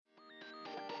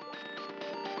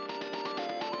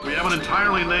We haven't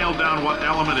entirely nailed down what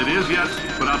element it is yet,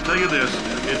 but I'll tell you this,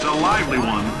 it's a lively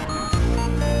one.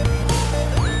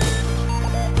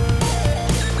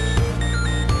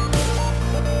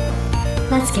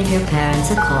 Let's give your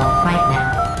parents a call right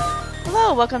now.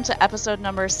 Hello, welcome to episode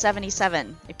number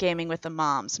 77 of Gaming with the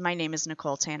Moms. My name is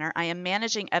Nicole Tanner. I am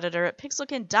managing editor at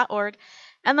pixelkin.org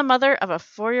and the mother of a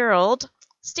 4-year-old.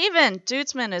 Steven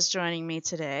Dutzman is joining me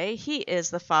today. He is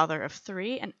the father of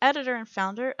 3 and editor and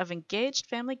founder of Engaged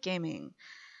Family Gaming.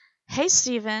 Hey,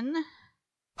 Steven.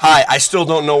 Hi, I still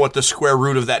don't know what the square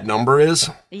root of that number is.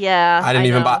 Yeah, I didn't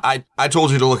even buy. I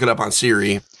told you to look it up on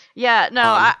Siri. Yeah, no,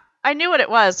 I knew what it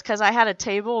was because I had a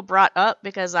table brought up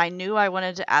because I knew I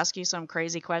wanted to ask you some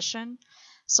crazy question.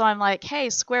 So I'm like, hey,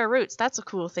 square roots, that's a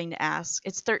cool thing to ask.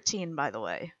 It's 13, by the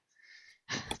way.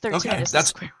 13 is the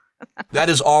square root. That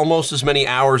is almost as many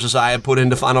hours as I have put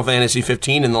into Final Fantasy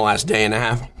 15 in the last day and a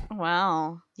half.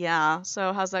 Wow. Yeah.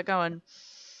 So how's that going?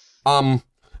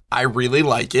 I really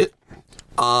like it.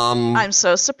 I'm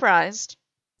so surprised.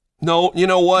 No, you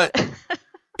know what?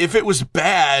 If it was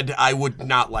bad, I would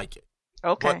not like it.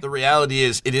 Okay. But the reality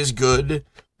is, it is good.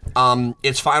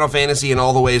 It's Final Fantasy in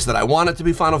all the ways that I want it to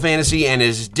be Final Fantasy, and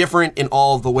is different in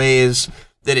all of the ways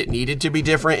that it needed to be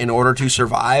different in order to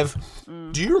survive.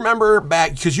 Do you remember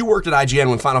back, because you worked at IGN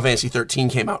when Final Fantasy 13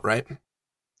 came out, right?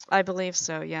 I believe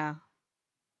so, yeah.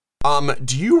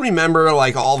 Do you remember,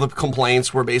 like, all the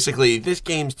complaints were basically, this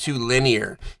game's too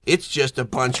linear. It's just a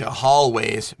bunch of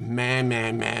hallways. Man.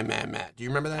 Do you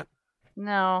remember that?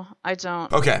 No, I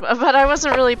don't. Okay. But I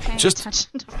wasn't really paying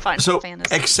attention to Final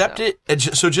Fantasy.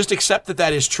 So just accept that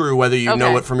that is true, whether you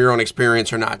know it from your own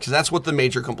experience or not, because that's what the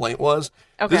major complaint was.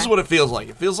 Okay. This is what it feels like.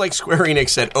 It feels like Square Enix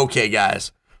said, okay,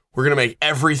 guys, we're going to make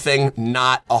everything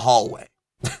not a hallway.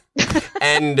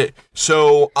 And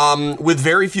so, with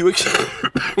very few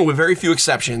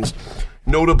exceptions,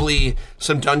 notably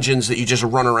some dungeons that you just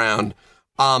run around,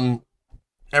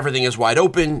 everything is wide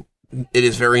open. It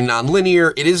is very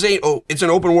non-linear. It's an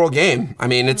open world game. I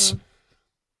mean, it's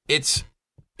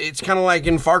kind of like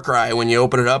in Far Cry when you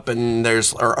open it up and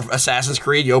or Assassin's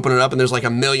Creed, you open it up and there's like a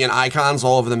million icons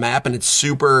all over the map and it's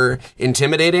super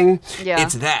intimidating. Yeah.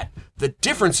 It's that. The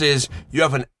difference is you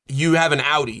have an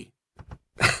Audi.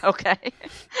 Okay.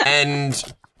 And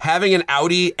having an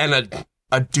Audi and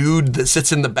a dude that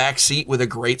sits in the back seat with a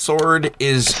greatsword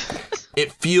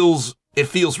it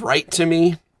feels right to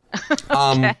me.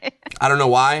 Okay. I don't know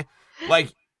why.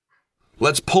 Like,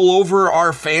 let's pull over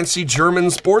our fancy German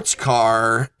sports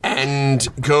car and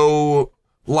go,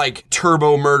 like,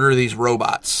 turbo murder these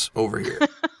robots over here.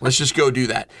 Let's just go do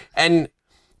that. And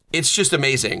it's just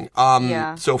amazing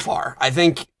so far. I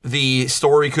think the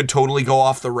story could totally go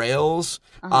off the rails,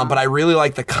 but I really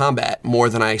like the combat more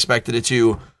than I expected it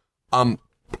to.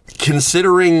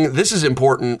 Considering this is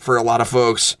important for a lot of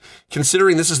folks,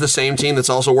 considering this is the same team that's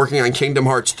also working on Kingdom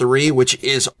Hearts 3, which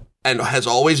is and has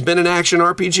always been an action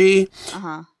RPG,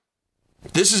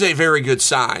 this is a very good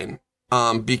sign,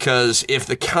 because if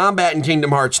the combat in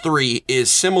Kingdom Hearts 3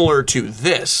 is similar to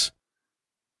this,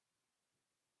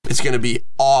 it's going to be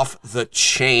off the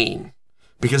chain,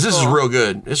 because this is real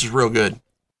good. This is real good.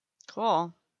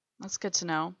 Cool. That's good to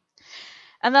know.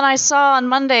 And then I saw on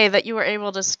Monday that you were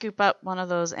able to scoop up one of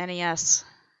those NES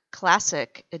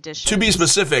Classic editions. To be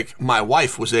specific, my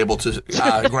wife was able to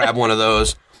grab one of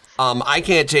those. I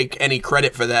can't take any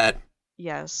credit for that.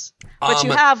 Yes. But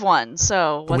you have one,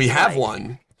 so what's we have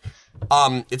like?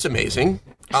 one. It's amazing.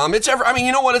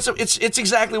 You know what? It's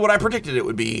exactly what I predicted it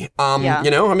would be. Yeah.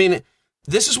 You know, I mean,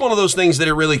 this is one of those things that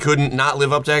it really couldn't not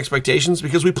live up to expectations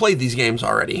because we played these games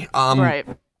already. Right.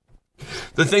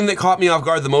 The thing that caught me off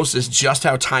guard the most is just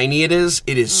how tiny it is.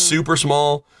 It is super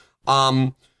small.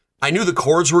 I knew the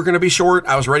cords were going to be short.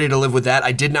 I was ready to live with that.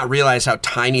 I did not realize how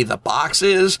tiny the box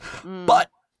is. But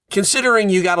considering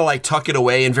you got to like tuck it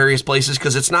away in various places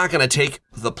because it's not going to take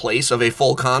the place of a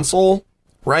full console,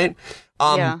 right?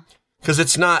 Yeah. Because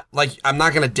it's not like I'm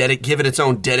not going to give it its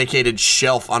own dedicated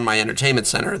shelf on my entertainment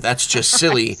center. That's just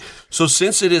silly. So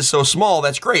since it is so small,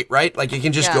 that's great, right? Like it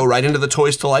can just go right into the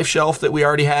Toys to Life shelf that we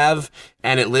already have,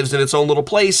 and it lives in its own little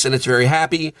place, and it's very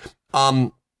happy.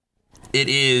 It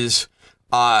is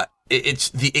it's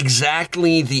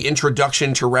the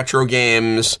introduction to retro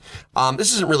games.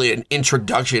 This isn't really an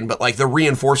introduction, but like the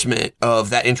reinforcement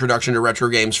of that introduction to retro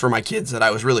games for my kids that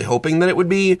I was really hoping that it would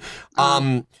be.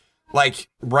 Like,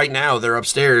 right now, they're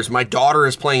upstairs. My daughter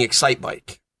is playing Excite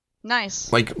Bike.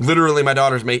 Nice. Like, literally, my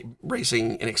daughter's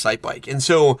racing an Excite Bike. And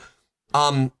so,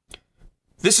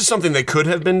 this is something that could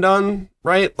have been done,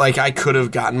 right? Like, I could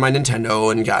have gotten my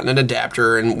Nintendo and gotten an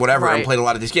adapter and whatever and played a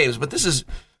lot of these games. But this is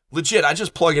legit. I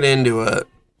just plug it into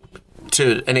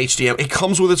to an HDMI. It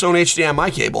comes with its own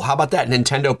HDMI cable. How about that?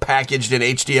 Nintendo packaged an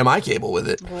HDMI cable with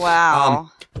it.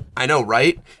 Wow. I know,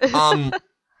 right?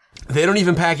 They don't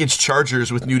even package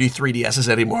chargers with nudie 3DSs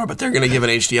anymore, but they're going to give an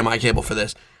HDMI cable for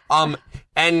this.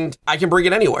 And I can bring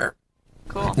it anywhere.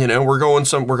 Cool. You know, we're going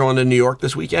to New York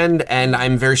this weekend, and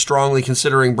I'm very strongly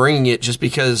considering bringing it just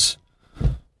because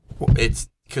it's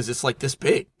like this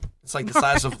big. It's like the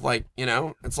size of like, you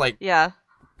know, it's like, yeah,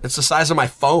 it's the size of my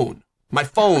phone. My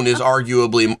phone is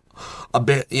arguably a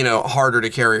bit, you know, harder to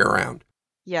carry around.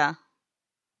 Yeah.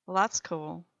 Well, that's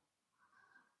cool.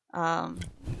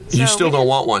 You still don't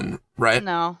want one, right?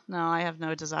 No, I have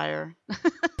no desire.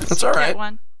 That's all right.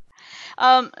 One.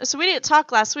 So we didn't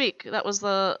talk last week. That was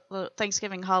the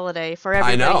Thanksgiving holiday for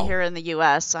everybody here in the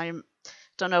U.S. I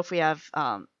don't know if we have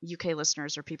UK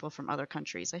listeners or people from other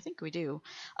countries. I think we do.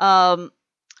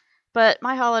 But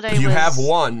my holiday You have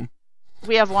one.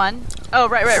 We have one? Oh,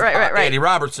 right. Andy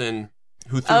Robertson,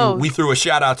 we threw a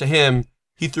shout out to him.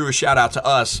 He threw a shout out to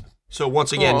us. So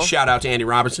once again, shout out to Andy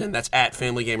Robertson. That's at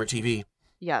Family Gamer TV.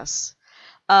 Yes.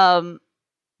 But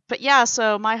yeah,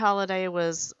 so my holiday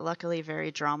was luckily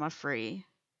very drama-free,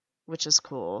 which is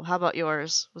cool. How about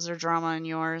yours? Was there drama in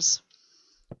yours?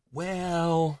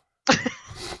 Well,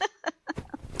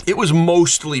 it was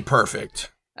mostly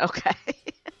perfect. Okay.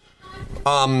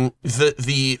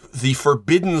 The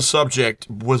forbidden subject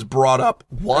was brought up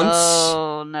once.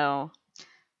 Oh no.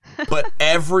 but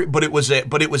it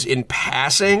was in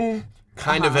passing,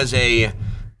 kind of as a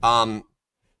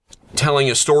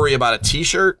telling a story about a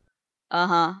T-shirt.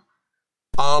 And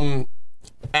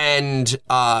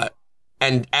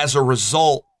as a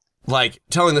result, like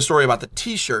telling the story about the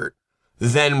T-shirt,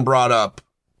 then brought up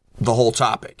the whole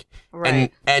topic.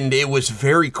 Right. And it was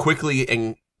very quickly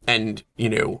and you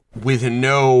know, with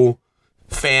no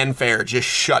fanfare, just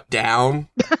shut down.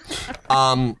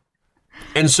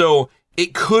 And so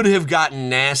it could have gotten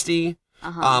nasty.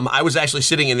 I was actually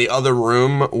sitting in the other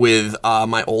room with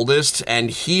my oldest, and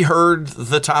he heard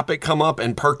the topic come up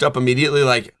and perked up immediately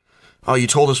like, oh, you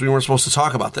told us we weren't supposed to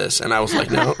talk about this. And I was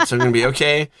like, no, it's going to be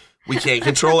okay. We can't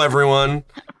control everyone.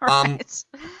 Right.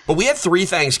 But we had 3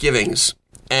 Thanksgivings,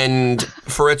 and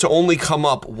for it to only come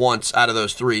up once out of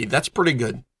those 3, that's pretty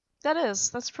good. That is.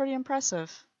 That's pretty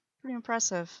impressive. Pretty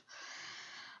impressive.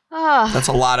 That's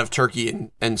a lot of turkey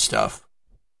and stuff.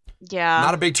 Yeah.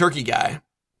 Not a big turkey guy.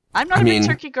 I'm not a big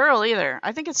turkey girl either.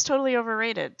 I think it's totally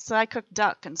overrated. So I cooked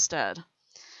duck instead.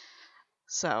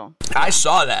 So. I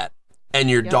saw that, and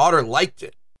your daughter liked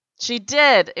it. She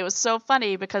did. It was so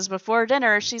funny because before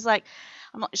dinner, she's like,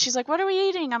 what are we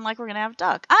eating? I'm like, we're going to have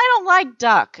duck. I don't like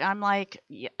duck. I'm like,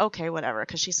 yeah, okay, whatever.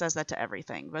 Because she says that to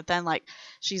everything. But then like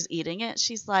she's eating it.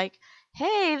 She's like,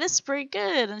 hey, this is pretty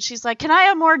good. And she's like, can I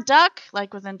have more duck?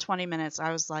 Like within 20 minutes,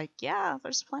 I was like, yeah,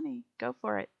 there's plenty. Go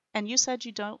for it. And you said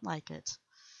you don't like it.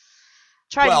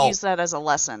 Try to use that as a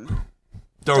lesson.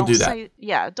 Don't do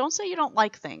that. Don't say you don't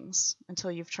like things until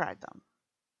you've tried them.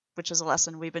 Which is a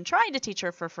lesson we've been trying to teach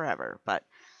her for forever, but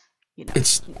you know.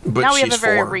 Now we have a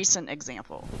very recent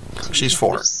example. She's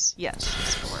 4. Yes,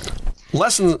 she's 4.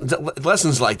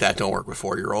 Lessons like that don't work with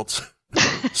 4-year-olds.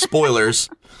 Spoilers.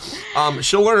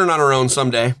 She'll learn it on her own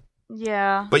someday.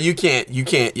 Yeah. But you can't.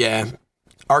 Yeah.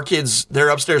 Our kids, they're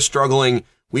upstairs struggling.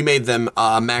 We made them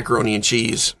macaroni and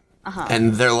cheese,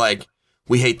 and they're like,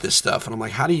 "We hate this stuff." And I'm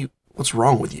like, what's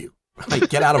wrong with you? Like,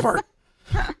 get out.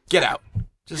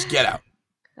 Just get out.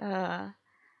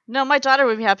 No, my daughter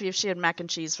would be happy if she had mac and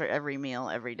cheese for every meal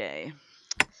every day.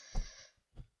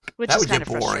 Which that is would kind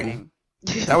get of boring.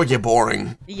 frustrating. That would get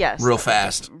boring. Yes. Real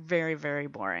fast. Very, very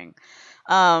boring.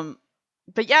 But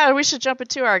yeah, we should jump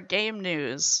into our game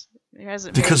news.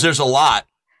 Because there's a lot.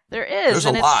 There is. There's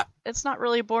a lot. It's not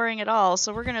really boring at all.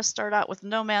 So we're going to start out with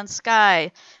No Man's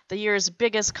Sky, the year's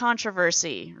biggest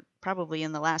controversy. Probably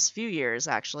in the last few years,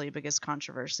 actually, biggest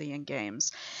controversy in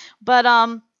games. But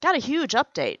got a huge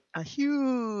update.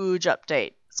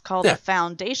 It's called the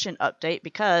Foundation Update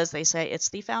because they say it's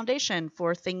the foundation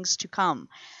for things to come.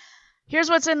 Here's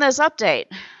what's in this update.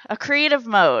 A creative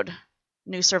mode.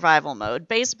 New survival mode,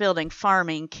 base building,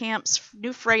 farming, camps,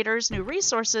 new freighters, new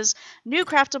resources, new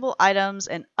craftable items,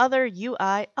 and other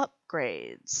UI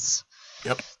upgrades.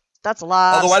 Yep. That's a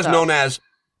lot Otherwise of stuff. known as,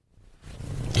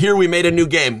 here we made a new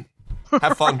game.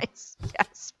 Have fun. Right.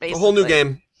 Yes, basically. A whole new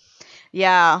game.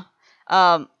 Yeah.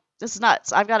 This is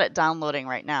nuts. I've got it downloading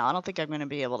right now. I don't think I'm going to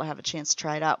be able to have a chance to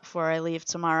try it out before I leave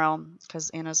tomorrow because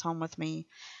Anna's home with me.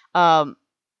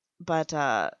 But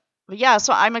yeah,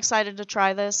 so I'm excited to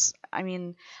try this. I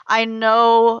mean, I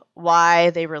know why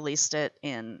they released it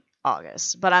in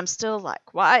August, but I'm still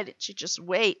like, why did you just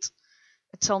wait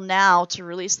until now to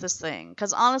release this thing?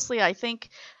 Because honestly, I think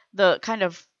the kind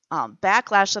of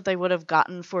backlash that they would have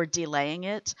gotten for delaying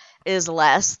it is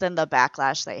less than the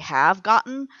backlash they have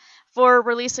gotten for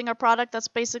releasing a product that's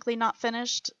basically not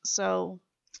finished. So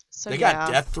they got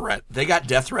They got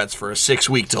death threats for a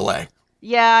 6-week delay.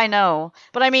 Yeah, I know.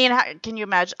 But I mean, can you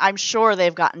imagine? I'm sure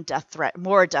they've gotten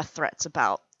more death threats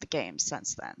about the game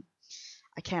since then.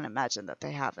 I can't imagine that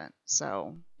they haven't.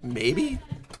 So maybe.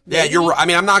 Yeah, you're right. I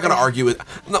mean, I'm not going to argue with.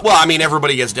 Well, I mean,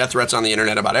 everybody gets death threats on the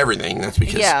internet about everything. That's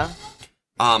because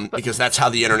because that's how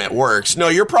the internet works. No,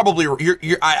 you're probably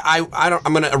I don't.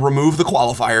 I'm going to remove the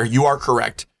qualifier. You are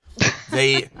correct.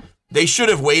 They should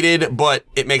have waited, but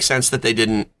it makes sense that they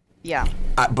didn't. Yeah.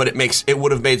 But it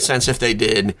would have made sense if they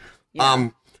did. Yeah.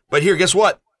 But here, guess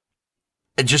what?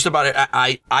 Just about it.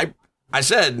 I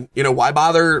said, why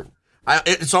bother?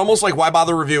 It's almost like why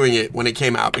bother reviewing it when it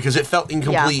came out, because it felt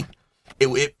incomplete. Yeah.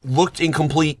 It looked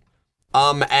incomplete.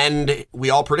 And we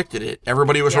all predicted it.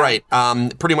 Everybody was right.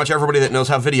 Pretty much everybody that knows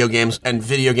how video games and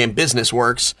video game business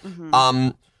works,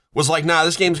 was like, nah,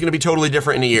 this game's going to be totally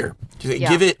different in a year.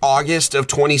 Give it August of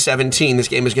 2017. This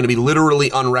game is going to be literally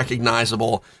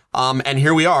unrecognizable. And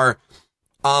here we are.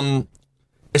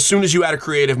 As soon as you add a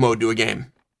creative mode to a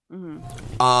game,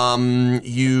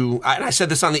 I said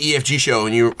this on the EFG show,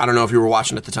 and I don't know if you were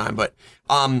watching at the time, but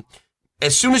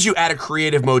as soon as you add a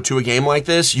creative mode to a game like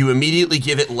this, you immediately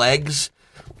give it legs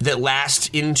that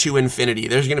last into infinity.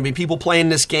 There's going to be people playing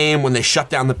this game when they shut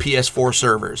down the PS4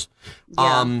 servers.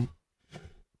 Yeah.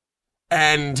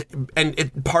 And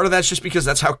part of that's just because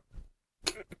that's how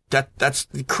that's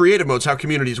the creative mode's how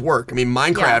communities work. I mean,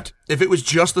 Minecraft, if it was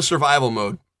just the survival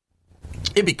mode,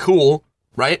 it'd be cool,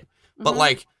 right? But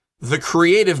like the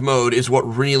creative mode is what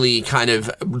really kind of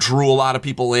drew a lot of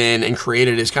people in and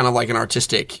created it as kind of like an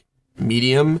artistic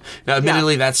medium. Now,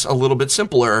 admittedly, that's a little bit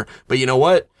simpler, but you know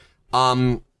what?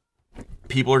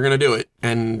 People are going to do it.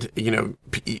 And,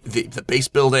 the base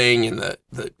building and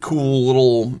the cool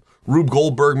little Rube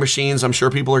Goldberg machines, I'm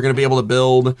sure people are going to be able to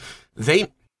build. This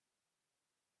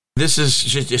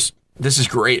is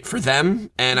great for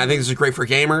them, and I think this is great for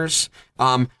gamers.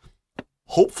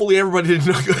 Hopefully everybody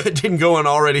didn't go and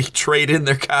already trade in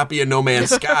their copy of No Man's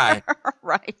Sky.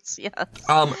 Right, yes.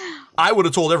 I would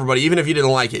have told everybody, even if you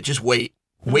didn't like it, just wait.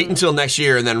 Wait until next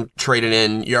year and then trade it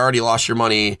in. You already lost your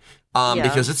money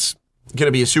because it's going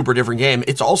to be a super different game.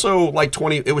 It's also like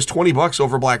it was $20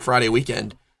 over Black Friday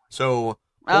weekend. So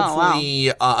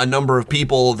hopefully a number of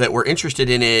people that were interested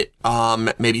in it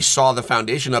maybe saw the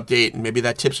Foundation update, and maybe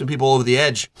that tipped some people over the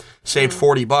edge, saved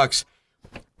 $40.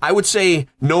 I would say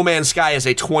No Man's Sky as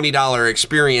a $20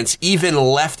 experience, even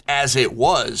left as it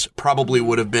was, probably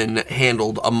would have been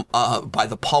handled by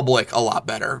the public a lot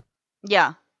better.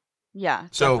 Yeah. Yeah,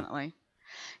 definitely.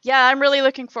 Yeah, I'm really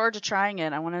looking forward to trying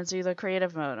it. I want to do the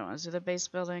creative mode. I want to do the base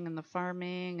building and the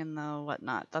farming and the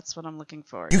whatnot. That's what I'm looking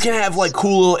for. You can have like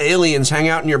cool little aliens hang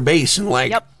out in your base and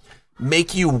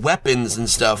make you weapons and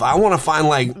stuff. I want to find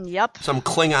some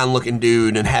Klingon looking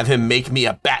dude and have him make me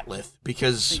a batleth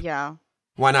because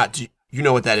why not? You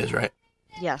know what that is, right?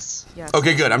 Yes.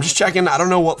 Okay, good. I'm just checking. I don't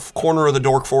know what corner of the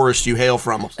Dork Forest you hail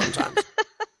from sometimes.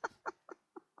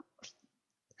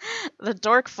 The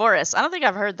Dork Forest. I don't think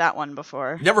I've heard that one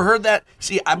before. Never heard that?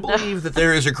 See, I believe that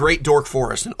there is a great Dork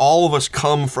Forest, and all of us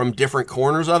come from different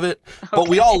corners of it, but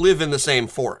we all live in the same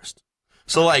forest.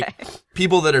 So,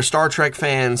 people that are Star Trek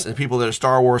fans and people that are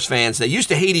Star Wars fans, they used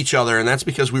to hate each other, and that's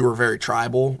because we were very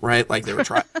tribal, right? Like, they were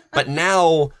But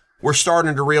now we're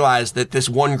starting to realize that this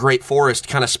one great forest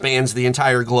kind of spans the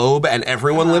entire globe and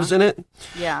everyone lives in it.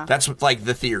 Yeah. That's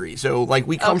the theory. So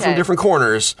we come from different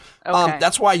corners. Okay.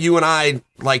 That's why you and I,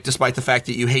 despite the fact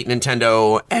that you hate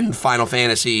Nintendo and Final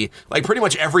Fantasy, pretty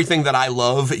much everything that I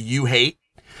love, you hate.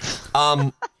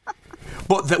 But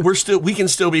that we can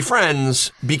still be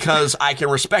friends because I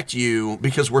can respect you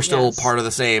because we're still part of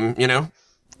the same, Okay.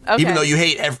 Even though you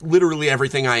hate literally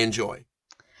everything I enjoy.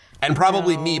 And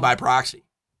probably me by proxy.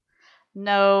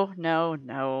 No.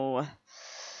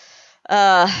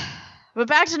 But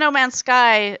back to No Man's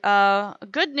Sky,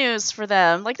 good news for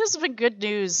them. This has been good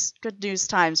news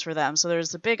times for them. So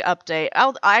there's a big update.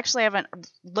 I actually haven't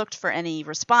looked for any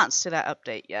response to that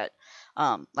update yet.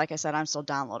 Like I said, I'm still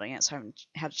downloading it, so I haven't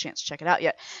had a chance to check it out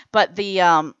yet. But the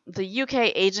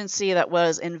UK agency that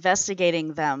was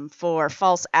investigating them for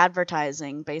false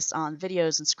advertising based on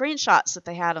videos and screenshots that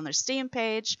they had on their Steam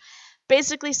page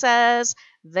basically says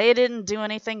they didn't do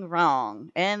anything wrong,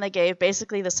 and they gave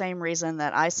basically the same reason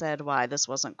that I said why this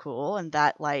wasn't cool, and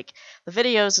that the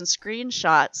videos and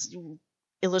screenshots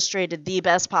illustrated the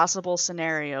best possible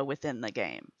scenario within the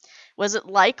game. Was it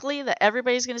likely that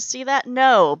everybody's going to see that?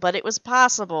 No, but it was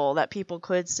possible that people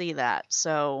could see that.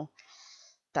 So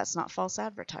that's not false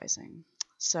advertising.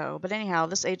 So, but anyhow,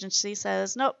 this agency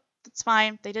says, nope, it's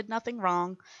fine. They did nothing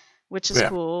wrong, which is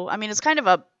cool. I mean, it's kind of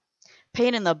a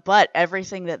pain in the butt,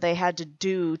 everything that they had to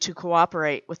do to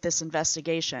cooperate with this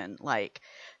investigation. Like,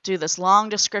 do this long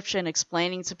description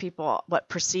explaining to people what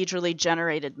procedurally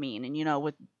generated mean. And, you know,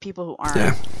 with people who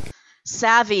aren't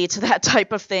savvy to that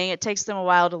type of thing, it takes them a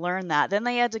while to learn that. Then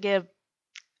they had to give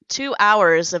 2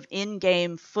 hours of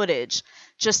in-game footage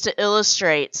just to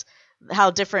illustrate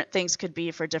how different things could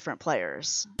be for different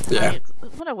players. Yeah. I mean,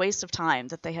 what a waste of time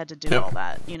that they had to do all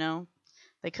that, you know?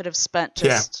 They could have spent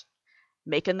just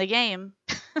making the game.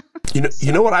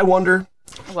 You know what I wonder?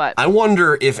 What? I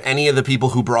wonder if any of the people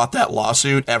who brought that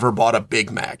lawsuit ever bought a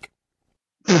Big Mac.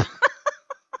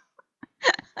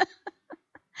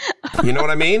 You know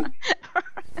what I mean?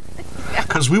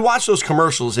 Because we watch those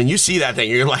commercials and you see that thing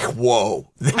and you're like,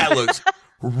 whoa, that looks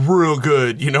real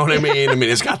good. You know what I mean? I mean,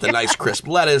 it's got the nice crisp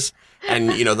lettuce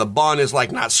and, you know, the bun is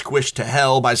like not squished to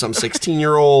hell by some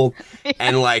 16-year-old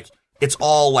and like it's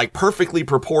all like perfectly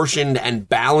proportioned and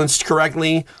balanced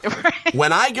correctly. Right.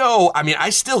 When I go, I mean, I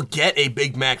still get a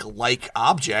Big Mac-like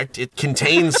object. It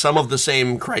contains some of the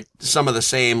same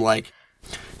like,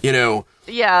 you know.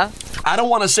 Yeah. I don't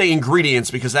want to say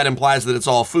ingredients because that implies that it's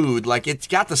all food. Like it's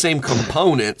got the same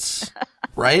components,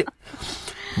 right?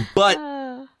 But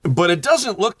it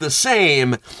doesn't look the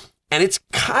same. And it's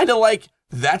kind of like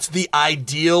that's the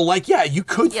ideal. Like, yeah, you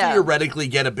could theoretically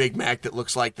get a Big Mac that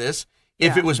looks like this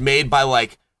if it was made by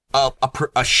like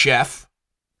a chef.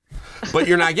 But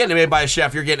you're not getting it made by a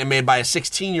chef. You're getting it made by a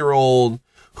 16-year-old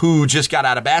who just got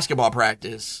out of basketball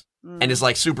practice and is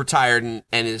like super tired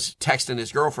and is texting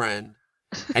his girlfriend.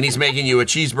 And he's making you a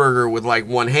cheeseburger with like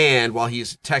one hand while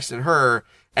he's texting her.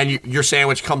 And your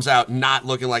sandwich comes out not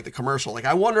looking like the commercial. Like,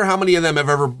 I wonder how many of them have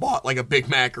ever bought like a Big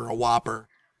Mac or a Whopper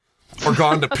or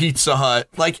gone to Pizza Hut.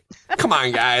 Like, come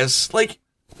on, guys. Like,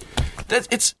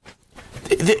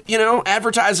 you know,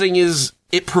 advertising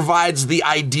it provides the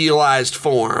idealized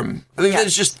form. I think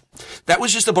that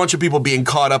was just a bunch of people being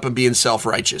caught up and being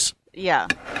self-righteous. Yeah.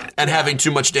 And having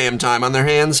too much damn time on their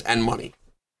hands and money.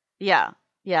 Yeah.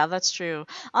 Yeah, that's true.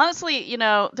 Honestly, you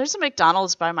know, there's a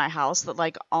McDonald's by my house that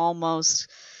like almost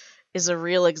is a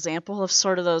real example of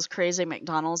sort of those crazy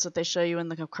McDonald's that they show you in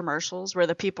the commercials where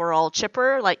the people are all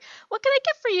chipper, like, what can I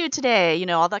get for you today? You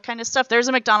know, all that kind of stuff. There's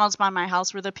a McDonald's by my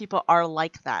house where the people are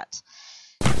like that.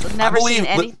 I've never seen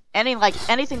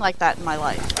anything like that in my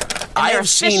life. I have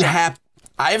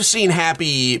seen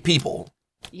happy people.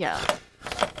 Yeah.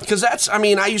 Because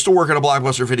I used to work at a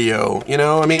Blockbuster Video, you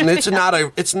know? I mean, it's not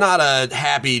a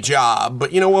happy job,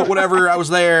 but you know what? Whatever, I was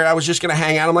there, I was just going to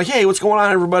hang out. I'm like, hey, what's going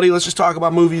on, everybody? Let's just talk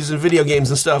about movies and video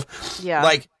games and stuff. Yeah.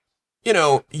 Like, you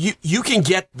know, you can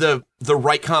get the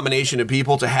right combination of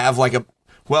people to have like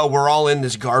we're all in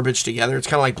this garbage together. It's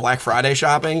kind of like Black Friday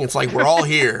shopping. It's like, we're all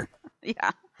here.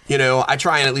 Yeah. You know, I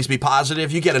try and at least be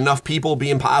positive. You get enough people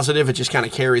being positive, it just kind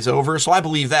of carries over. So I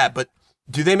believe that, but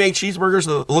do they make cheeseburgers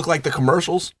that look like the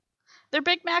commercials? Their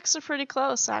Big Macs are pretty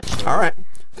close, actually. All right.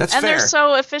 That's fair. And they're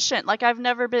so efficient. Like, I've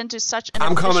never been to such an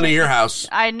I'm coming to your house.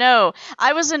 I know.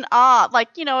 I was in awe. Like,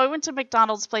 you know, I went to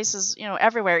McDonald's places, you know,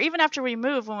 everywhere. Even after we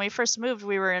moved, when we first moved,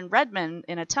 we were in Redmond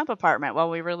in a temp apartment while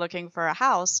we were looking for a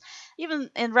house. Even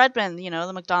in Redmond, you know,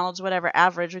 the McDonald's, whatever,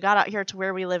 average. We got out here to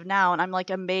where we live now, and I'm,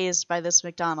 like, amazed by this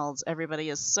McDonald's. Everybody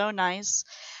is so nice.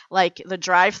 Like, the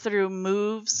drive-thru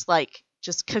moves, like,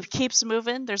 just keeps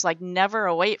moving. There's like never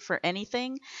a wait for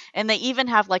anything. And they even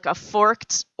have like a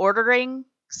forked ordering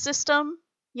system,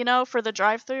 you know, for the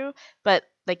drive-thru, but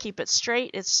they keep it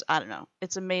straight. I don't know.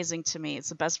 It's amazing to me. It's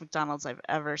the best McDonald's I've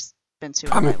ever been to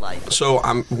in my life. So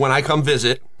when I come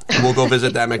visit, we'll go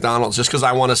visit that McDonald's just because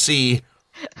I want to see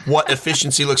what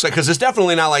efficiency looks like. Because it's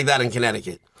definitely not like that in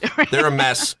Connecticut. They're a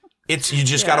mess. You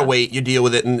just got to wait. You deal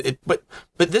with it. But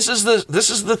this is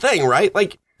the thing, right?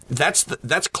 Like, that's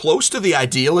close to the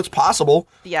ideal. It's possible.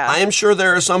 Yeah. I am sure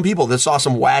there are some people that saw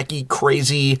some wacky,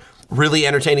 crazy, really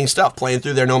entertaining stuff playing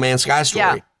through their No Man's Sky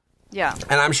story. Yeah.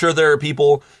 And I'm sure there are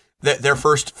people that their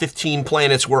first 15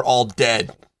 planets were all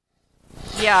dead.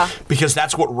 Yeah. Because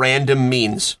that's what random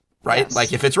means, right? Yes.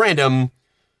 Like, if it's random,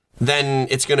 then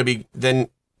it's going to be,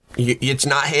 it's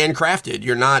not handcrafted.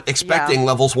 You're not expecting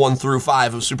levels 1 through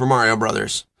 5 of Super Mario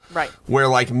Brothers. Right. Where,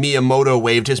 like, Miyamoto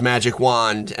waved his magic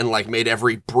wand and, like, made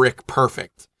every brick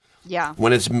perfect. Yeah.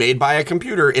 When it's made by a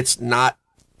computer, it's not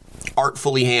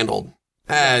artfully handled.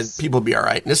 Yes. People be all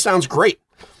right. And this sounds great.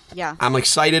 Yeah. I'm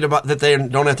excited about that they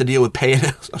don't have to deal with paying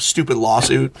a stupid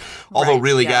lawsuit. Although,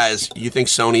 really, guys, you think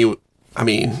Sony, I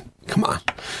mean, come on.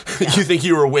 Yeah. You think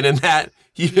you were winning that?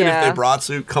 Even if they brought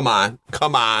suit? Come on.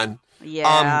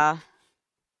 Yeah.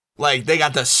 Like, they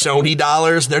got the Sony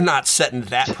dollars. They're not setting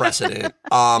that precedent.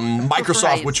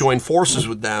 Microsoft would join forces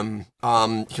with them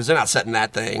because they're not setting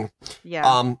that thing.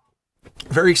 Yeah.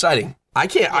 Very exciting.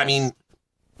 I mean,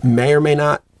 may or may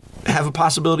not have a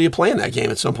possibility of playing that game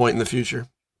at some point in the future.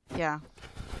 Yeah.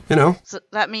 You know? So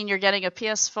that mean you're getting a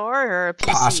PS4 or a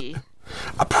PC?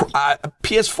 A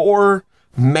PS4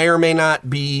 may or may not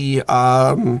be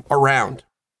around.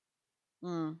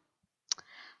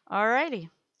 Alrighty.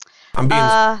 I'm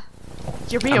being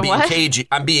you're being what? Cagey.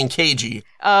 I'm being cagey.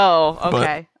 Oh,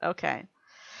 okay. Okay.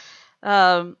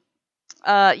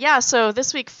 Yeah, so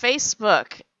this week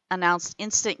Facebook announced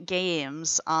instant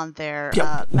games on their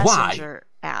Messenger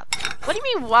app. What do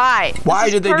you mean, why? Why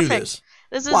did they do this?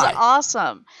 This is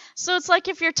awesome. So it's like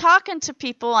if you're talking to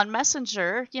people on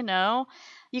Messenger,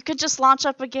 you could just launch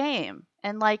up a game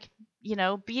and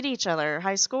beat each other,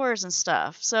 high scores and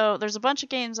stuff. So there's a bunch of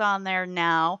games on there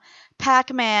now.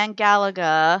 Pac-Man,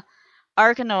 Galaga,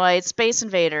 Arkanoid, Space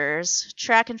Invaders,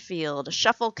 Track and Field,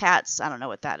 Shuffle Cats, I don't know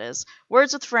what that is,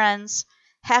 Words with Friends,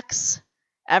 Hex,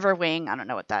 Everwing, I don't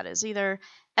know what that is either,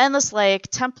 Endless Lake,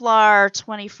 Templar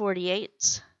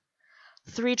 2048,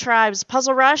 Three Tribes,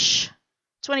 Puzzle Rush,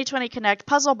 2020 Connect,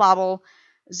 Puzzle Bobble,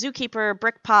 Zookeeper,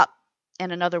 Brick Pop,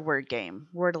 and another word game,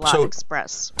 Word Lot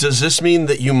Express. Does this mean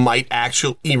that you might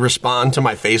actually respond to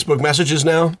my Facebook messages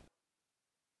now?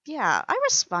 Yeah, I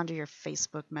respond to your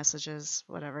Facebook messages,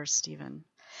 whatever, Steven.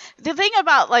 The thing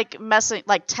about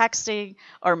texting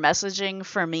or messaging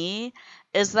for me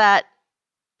is that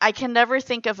I can never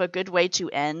think of a good way to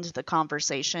end the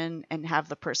conversation and have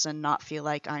the person not feel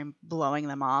like I'm blowing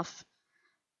them off.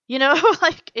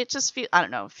 It just feels, I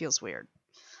don't know, it feels weird.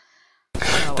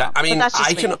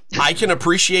 I can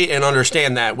appreciate and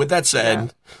understand that. With that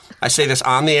said, I say this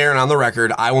on the air and on the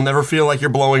record, I will never feel like you're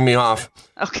blowing me off.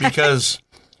 Okay. Because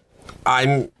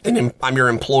I'm your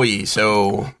employee,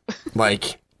 so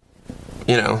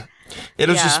it'll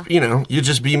just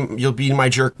you'll be my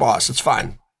jerk boss. It's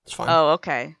fine. It's fine. Oh,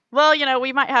 okay. Well,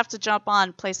 we might have to jump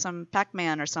on, play some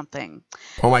Pac-Man or something.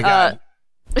 Oh my god.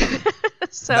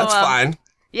 So that's fine.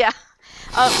 Yeah.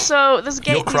 So these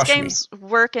games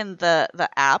work in the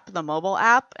app, the mobile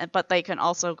app, but they can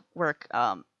also work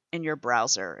in your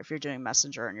browser if you're doing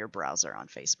Messenger in your browser on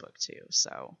Facebook too.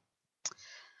 So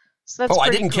that's I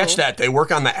didn't catch that. They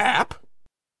work on the app?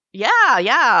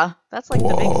 Yeah. That's the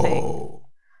big thing.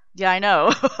 Yeah, I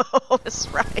know. That's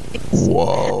right.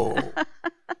 Whoa.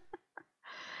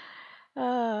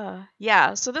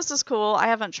 Yeah, so this is cool. I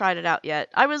haven't tried it out yet.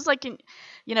 I was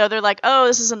they're like, oh,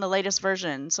 this is in the latest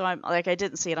version. So I'm like, I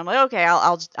didn't see it. I'm like, okay,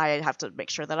 I have to make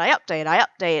sure that I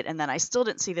update. And then I still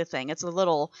didn't see the thing. It's a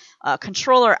little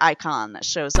controller icon that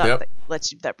shows up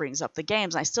that brings up the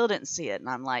games. I still didn't see it. And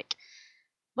I'm like,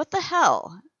 what the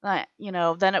hell?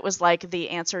 Then it was like the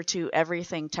answer to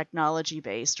everything technology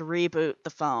based, reboot the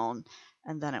phone.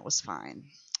 And then it was fine.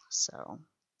 So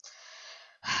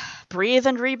breathe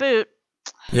and reboot.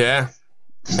 Yeah.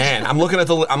 Man, I'm looking at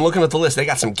the list. They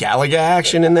got some Galaga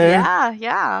action in there.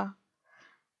 Yeah.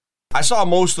 I saw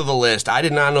most of the list. I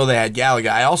did not know they had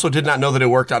Galaga. I also did not know that it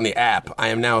worked on the app. I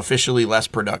am now officially less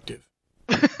productive.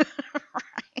 Right.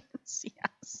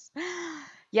 Yes.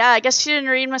 Yeah, I guess you didn't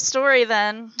read my story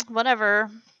then.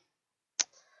 Whatever.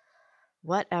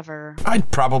 I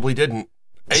probably didn't.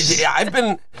 I've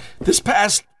been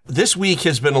this week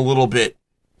has been a little bit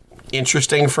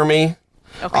interesting for me.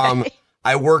 Okay.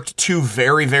 I worked 2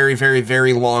 very, very, very,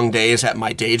 very long days at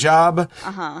my day job,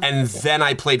 and then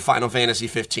I played Final Fantasy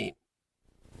 15.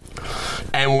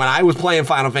 And when I was playing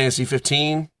Final Fantasy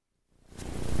 15,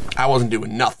 I wasn't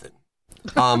doing nothing.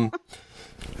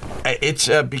 It's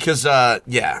because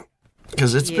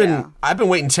it's been I've been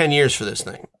waiting 10 years for this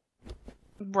thing.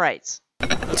 Right.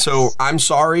 So I'm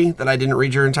sorry that I didn't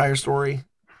read your entire story.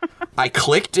 I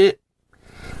clicked it.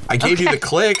 I gave you the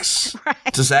clicks.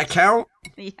 Right. Does that count?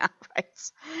 Yeah, right.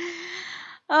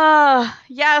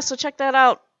 So check that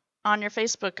out on your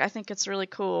Facebook. I think it's really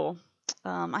cool.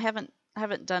 I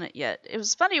haven't done it yet. It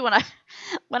was funny when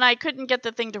I couldn't get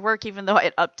the thing to work, even though I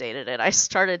had updated it. I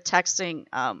started texting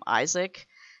Isaac,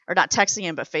 or not texting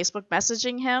him, but Facebook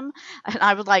messaging him, and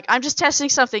I was like, "I'm just testing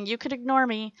something. You could ignore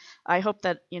me." I hope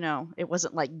that it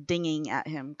wasn't like dinging at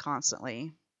him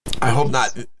constantly. I hope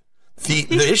not. The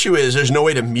issue is there's no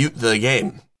way to mute the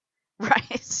game.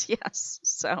 Right. Yes.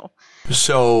 So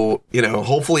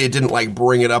hopefully it didn't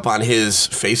bring it up on his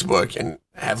Facebook and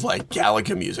have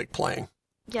Galaga music playing.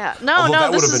 Yeah.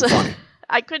 That would have been funny.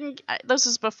 I couldn't. This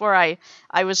was before I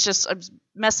was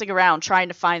messing around trying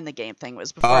to find the game thing. It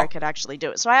was before I could actually do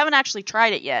it. So I haven't actually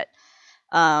tried it yet.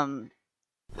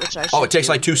 Which I should it takes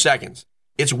do. 2 seconds.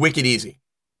 It's wicked easy.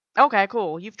 Okay,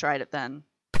 cool. You've tried it then.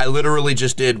 I literally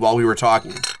just did while we were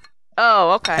talking.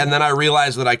 Oh, okay. And then I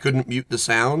realized that I couldn't mute the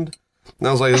sound. And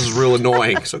I was like, this is real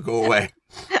annoying, so go away.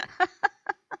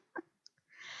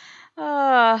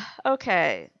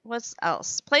 Okay. What's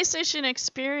else? PlayStation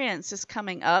Experience is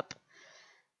coming up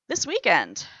this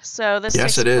weekend. So this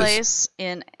takes place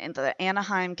in the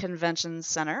Anaheim Convention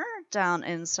Center down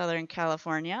in Southern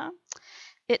California.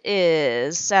 It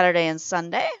is Saturday and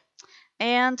Sunday.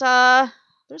 And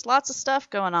there's lots of stuff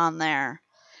going on there.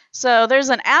 So there's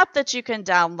an app that you can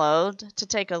download to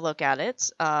take a look at it,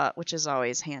 which is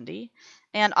always handy.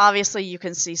 And obviously you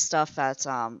can see stuff at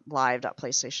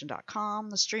live.playstation.com,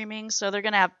 the streaming. So they're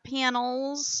going to have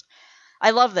panels.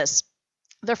 I love this.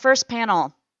 Their first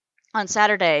panel on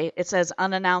Saturday, it says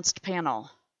unannounced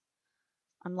panel.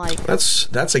 I'm like...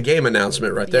 That's a game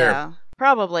announcement right there. Yeah,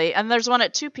 probably. And there's one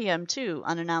at 2 p.m. too,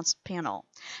 unannounced panel.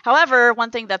 However,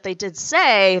 one thing that they did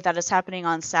say that is happening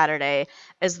on Saturday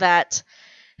is that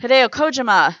Hideo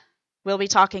Kojima will be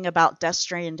talking about Death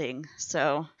Stranding.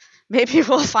 So... maybe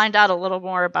we'll find out a little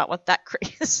more about what that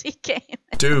crazy game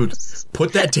is. Dude,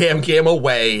 put that damn game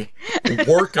away.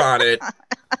 Work on it.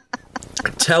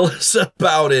 Tell us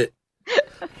about it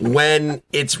when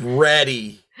it's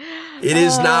ready. It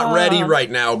is not ready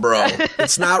right now, bro.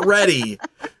 It's not ready.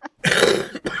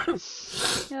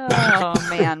 Oh,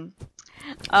 man.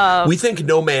 We think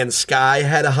No Man's Sky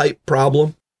had a hype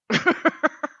problem. Right.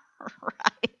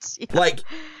 Yeah. Like,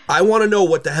 I want to know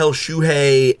what the hell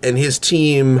Shuhei and his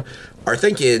team are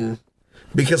thinking,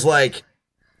 because, like,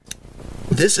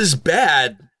 this is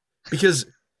bad, because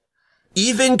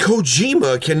even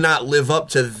Kojima cannot live up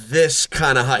to this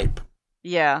kind of hype.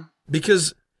 Yeah.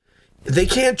 Because they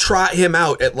can't trot him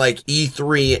out at, like,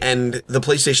 E3 and the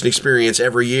PlayStation Experience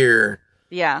every year.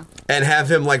 Yeah. And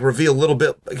have him, like, reveal a little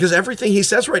bit, because everything he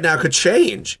says right now could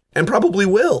change, and probably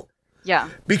will. Yeah.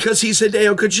 Because he's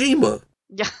Hideo Kojima.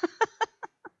 Yeah.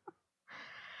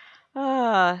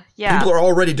 Yeah. People are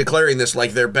already declaring this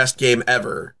like their best game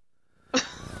ever.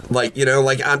 Like, you know,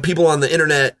 like people on the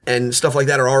internet and stuff like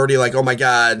that are already like, oh my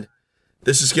God,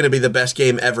 this is going to be the best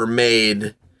game ever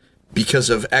made because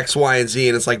of X, Y, and Z.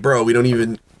 And it's like, bro, we know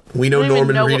Norman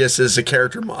Reedus is a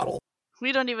character model.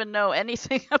 We don't even know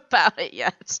anything about it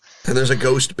yet. And there's a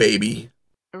ghost baby.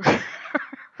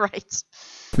 Right.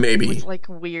 Maybe. With like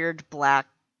weird black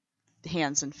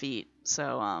hands and feet.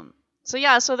 So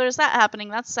yeah, so there's that happening.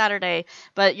 That's Saturday,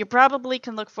 but you probably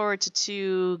can look forward to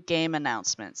 2 game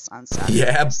announcements on Saturday.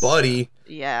 Yeah, buddy.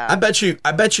 Yeah. I bet you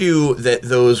that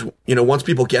those, you know, once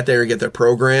people get there and get their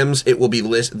programs, it will be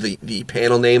the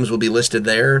panel names will be listed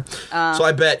there. So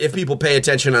I bet if people pay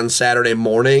attention on Saturday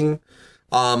morning,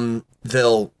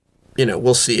 they'll, you know,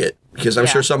 we'll see it, because I'm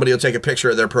sure somebody will take a picture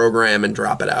of their program and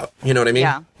drop it out. You know what I mean?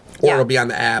 Yeah. Or it'll be on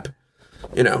the app.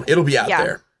 You know, it'll be out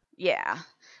there. Yeah.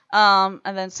 And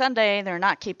then Sunday, they're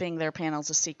not keeping their panels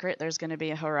a secret. There's going to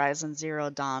be a Horizon Zero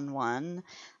Dawn one,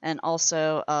 and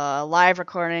also a live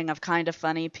recording of Kind of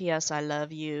Funny P.S. I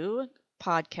Love You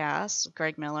podcast with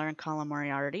Greg Miller and Colin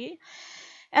Moriarty.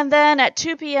 And then at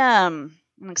 2 p.m.,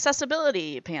 an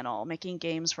accessibility panel, making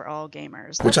games for all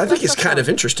gamers. Which I think is kind of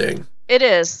interesting. It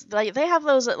is. Like, they have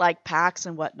those at like PAX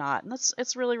and whatnot, and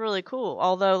it's really, really cool.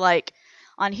 Although, like,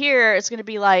 on here, it's going to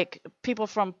be like people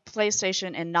from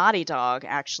PlayStation and Naughty Dog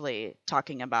actually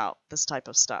talking about this type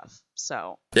of stuff.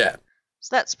 So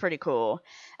that's pretty cool.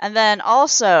 And then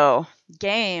also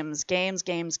games.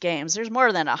 There's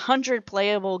more than 100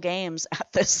 playable games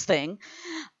at this thing.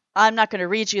 I'm not going to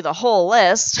read you the whole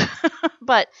list,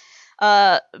 but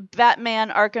Batman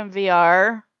Arkham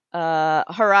VR,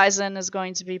 Horizon is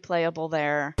going to be playable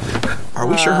there. Are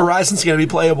we sure Horizon's going to be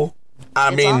playable?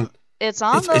 I mean... It's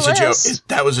on the list. A joke.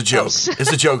 That was a joke.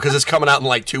 It's a joke because it's coming out in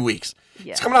like 2 weeks.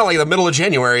 Yeah. It's coming out like the middle of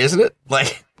January, isn't it?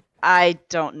 Like, I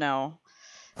don't know.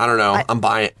 I don't know.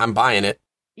 I'm buying it.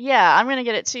 Yeah, I'm gonna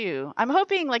get it too. I'm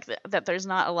hoping like that there's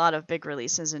not a lot of big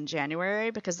releases in January,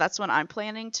 because that's when I'm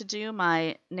planning to do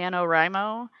my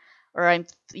NaNoWriMo, or I'm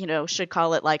should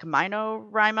call it like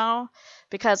MinoWriMo,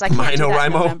 because I can't do that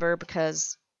in November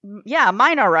because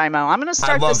MinoWriMo. I'm gonna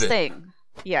start this thing.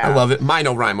 Yeah, I love it.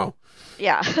 MinoWriMo.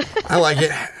 Yeah. I like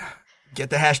it. Get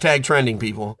the hashtag trending,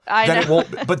 people.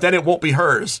 Then it won't be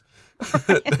hers.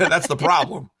 That's the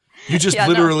problem. You just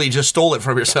literally just stole it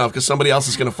from yourself because somebody else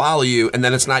is going to follow you, and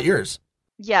then it's not yours.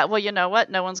 Yeah, well, you know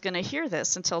what? No one's going to hear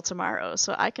this until tomorrow,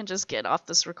 so I can just get off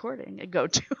this recording and go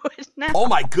do it now. Oh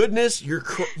my goodness, you're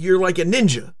like a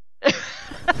ninja.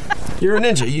 You're a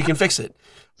ninja. You can fix it.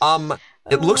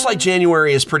 It looks like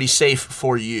January is pretty safe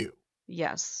for you.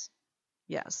 Yes.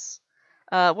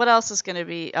 What else is going to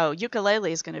be? Oh,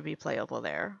 Ukulele is going to be playable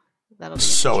there. That'll be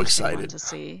so excited to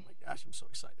see. Oh my gosh, I'm so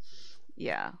excited.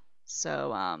 Yeah.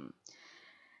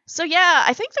 So yeah,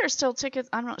 I think there's still tickets.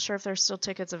 I'm not sure if there's still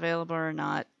tickets available or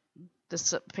not.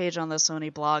 This page on the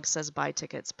Sony blog says buy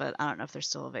tickets, but I don't know if they're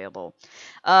still available.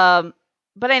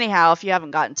 But anyhow, if you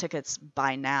haven't gotten tickets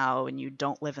by now and you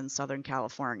don't live in Southern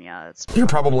California, you're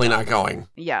probably not going.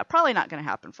 Yeah, probably not going to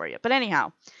happen for you. But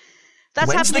anyhow, that's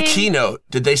When's happening. the keynote?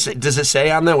 Did they say? Does it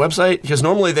say on that website? Because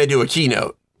normally they do a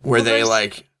keynote where they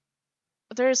like.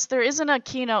 There isn't a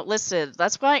keynote listed.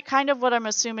 That's kind of what I'm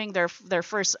assuming their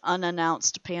first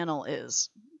unannounced panel is,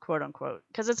 quote unquote,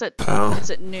 because it's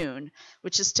at noon,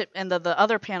 which is and the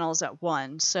other panel is at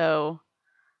 1. So.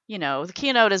 The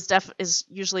keynote is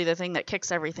usually the thing that kicks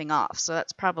everything off. So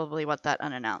that's probably what that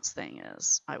unannounced thing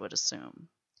is, I would assume.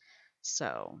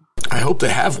 So I hope they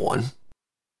have one.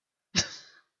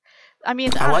 I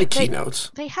mean, I like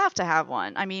keynotes. They have to have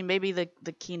one. I mean, maybe the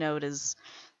keynote is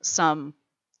some,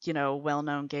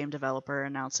 well-known game developer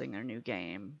announcing their new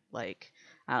game. Like,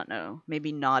 I don't know,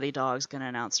 maybe Naughty Dog's going to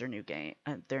announce their new game,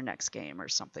 their next game or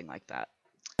something like that.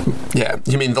 Yeah.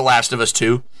 You mean The Last of Us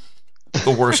 2?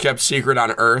 The worst kept secret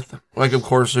on Earth. Like, of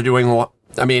course, they're doing.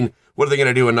 I mean, what are they going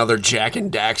to do? Another Jack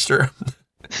and Daxter?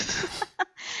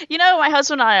 My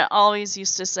husband and I always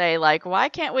used to say, like, why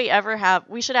can't we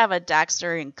we should have a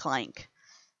Daxter and Clank.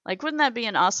 Like, wouldn't that be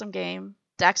an awesome game?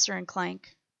 Daxter and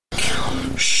Clank?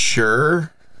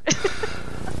 Sure.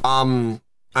 I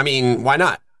mean, why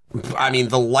not? I mean,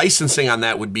 the licensing on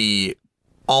that would be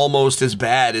almost as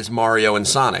bad as Mario and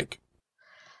Sonic.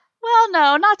 Well,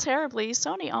 no, not terribly.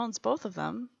 Sony owns both of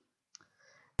them.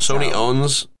 Sony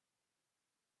owns?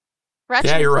 Ratchet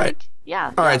yeah, you're Clank? right.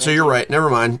 Yeah. All right, so you're right. Never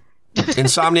mind.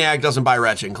 Insomniac doesn't buy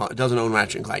Ratchet and Clank, doesn't own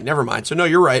Ratchet and Clank. Never mind. So no,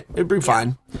 you're right. It'd be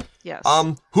fine. Yes.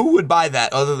 Who would buy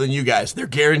that other than you guys? They're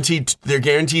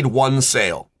guaranteed one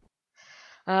sale.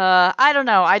 I don't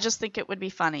know. I just think it would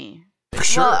be funny.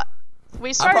 Sure. Well,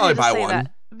 we started to say one.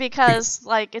 that because,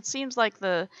 like, it seems like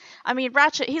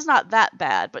Ratchet, he's not that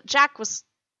bad, but Jack was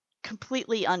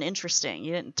completely uninteresting.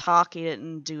 He didn't talk, he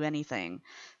didn't do anything.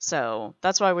 So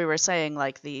that's why we were saying,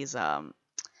 like, these the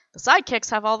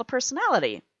sidekicks have all the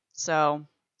personality. So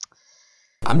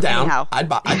I'm down. Anyhow. I'd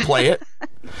play it.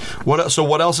 So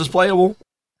what else is playable?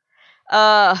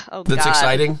 That's that's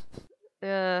exciting.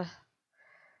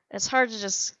 It's hard to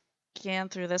just scan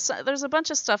through this. There's a bunch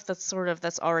of stuff that's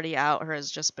already out or has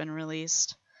just been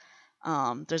released.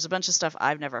 There's a bunch of stuff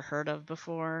I've never heard of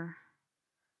before.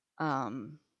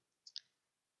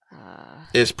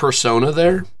 Is Persona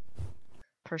there?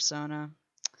 Persona.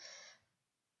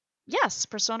 Yes,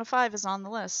 Persona 5 is on the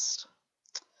list.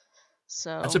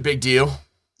 So that's a big deal.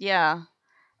 Yeah.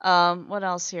 What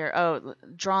else here? Oh,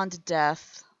 Drawn to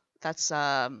Death. That's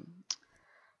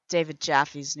David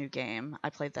Jaffe's new game. I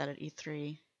played that at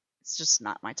E3. It's just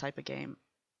not my type of game.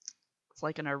 It's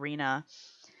like an arena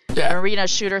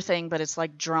shooter thing, but it's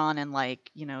like drawn in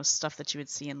like, stuff that you would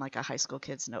see in like a high school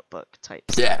kid's notebook type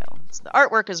style. So the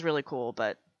artwork is really cool,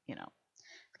 but the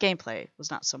gameplay was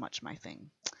not so much my thing.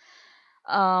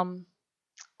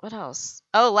 What else?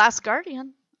 Oh, Last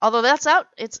Guardian. Although that's out.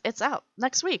 It's out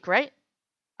next week, right?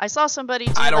 I saw somebody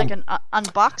do like an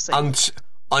unboxing.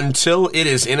 Until it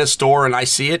is in a store and I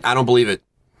see it, I don't believe it.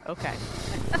 Okay.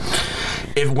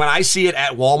 When I see it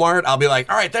at Walmart, I'll be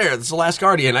like, all right, this is The Last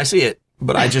Guardian. I see it.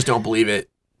 But I just don't believe it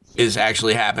is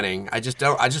actually happening. I just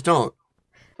don't.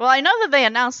 Well, I know that they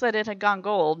announced that it had gone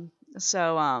gold.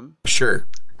 So, sure.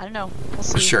 I don't know. We'll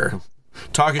see. Sure.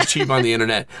 Talk is cheap on the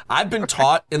internet. I've been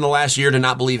taught in the last year to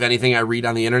not believe anything I read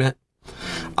on the internet.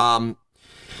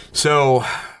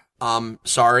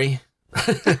 Sorry.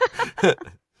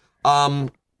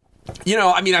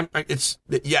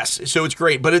 Yes, so it's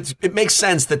great, but it makes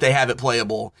sense that they have it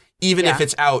playable, even if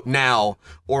it's out now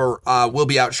or will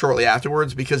be out shortly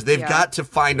afterwards, because they've got to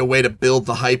find a way to build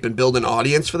the hype and build an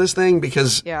audience for this thing,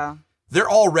 because they're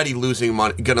already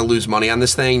going to lose money on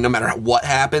this thing no matter what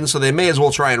happens, so they may as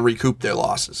well try and recoup their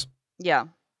losses. Yeah.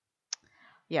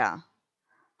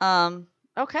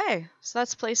 Okay, so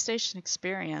that's PlayStation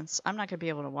Experience. I'm not going to be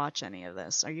able to watch any of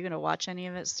this. Are you going to watch any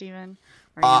of it, Steven?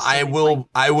 I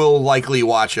will likely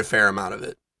watch a fair amount of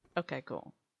it. Okay,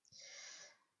 cool.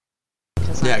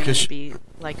 Because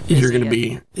you're going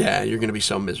to be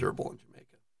so miserable in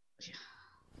Jamaica.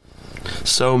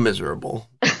 So miserable.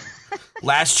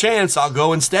 Last chance, I'll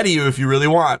go and steady you if you really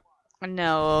want.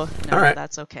 No, all right.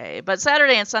 That's okay. But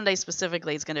Saturday and Sunday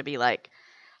specifically is going to be like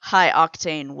high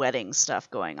octane wedding stuff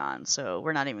going on, so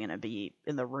we're not even going to be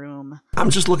in the room. I'm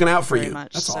just looking out for you.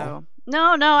 That's so. all.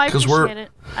 No, I appreciate it.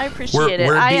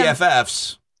 We're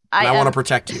BFFs. I want to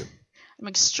protect you. I'm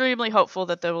extremely hopeful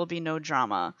that there will be no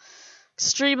drama.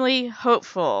 Extremely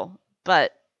hopeful,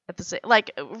 but at the same,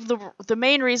 like the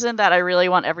main reason that I really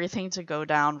want everything to go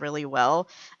down really well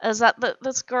is that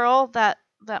this girl that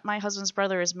my husband's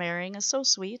brother is marrying is so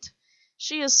sweet.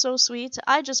 She is so sweet.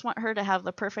 I just want her to have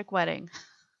the perfect wedding.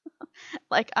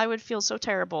 Like, I would feel so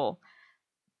terrible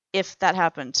if that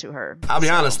happened to her. I'll be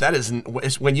honest, that is,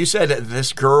 when you said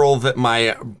this girl that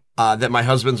my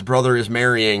husband's brother is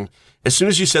marrying, as soon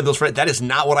as you said those phrases, that is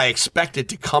not what I expected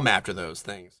to come after those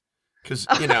things. Because,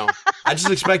 I just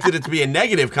expected it to be a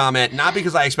negative comment, not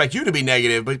because I expect you to be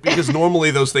negative, but because normally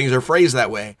those things are phrased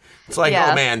that way. It's like,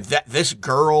 oh man, this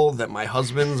girl that my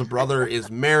husband's brother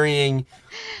is marrying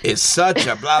is such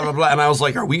a blah, blah, blah. And I was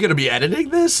like, are we going to be editing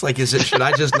this? Like, should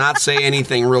I just not say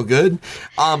anything real good?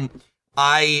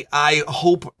 I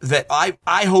hope that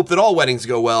all weddings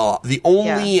go well. The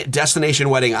only destination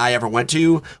wedding I ever went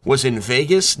to was in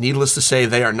Vegas. Needless to say,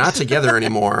 they are not together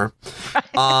anymore.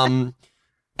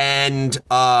 And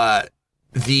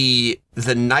the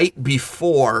night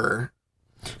before,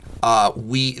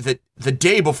 the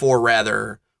day before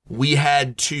rather, we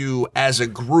had to, as a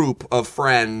group of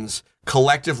friends,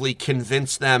 collectively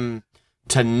convince them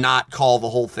to not call the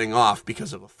whole thing off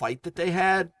because of a fight that they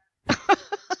had.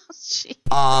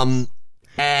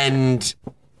 And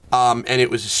it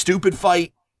was a stupid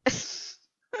fight,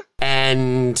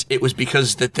 and it was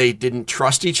because that they didn't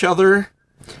trust each other.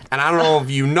 And I don't know if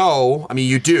you know, I mean,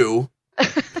 you do,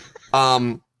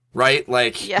 right?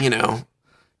 Like,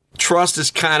 trust is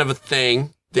kind of a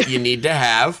thing that you need to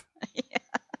have.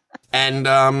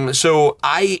 And, so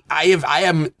I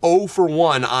am 0 for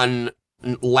 1 on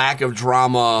lack of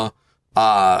drama,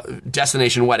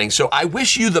 destination wedding. So I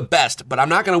wish you the best, but I'm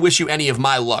not going to wish you any of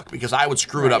my luck because I would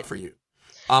screw it up for you.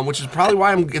 Which is probably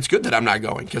why it's good that I'm not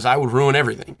going, because I would ruin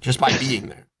everything just by being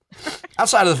there.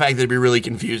 Outside of the fact that it'd be really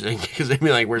confusing because they'd be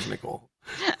like, "Where's Nicole?"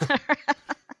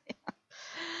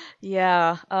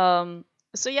 Yeah.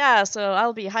 So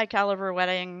I'll be high caliber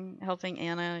wedding, helping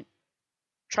Anna,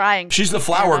 trying. She's the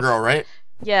flower girl, right?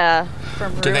 Yeah.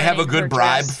 Do they have a good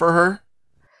bribe for her?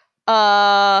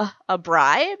 A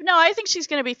bribe? No, I think she's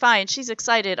gonna be fine. She's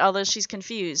excited, although she's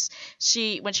confused.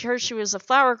 When she heard she was a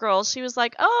flower girl, she was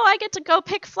like, "Oh, I get to go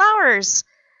pick flowers."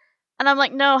 And I'm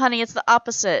like, "No, honey, it's the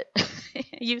opposite.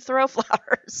 You throw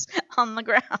flowers on the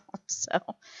ground." So,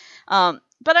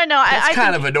 but I know that's I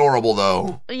kind think, of adorable,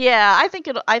 though. Yeah, I think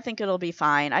it'll be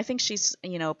fine. I think she's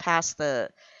past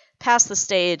the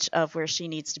stage of where she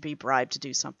needs to be bribed to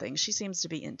do something. She seems to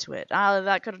be into it.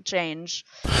 That could change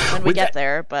when we get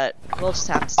there, but we'll just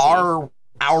have to see.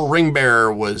 Our ring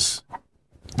bearer was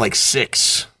like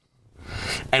 6,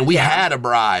 and we had a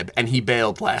bribe, and he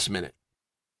bailed last minute.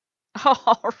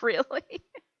 Oh, really?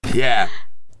 Yeah.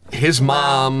 His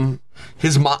mom,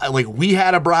 like, we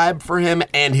had a bribe for him,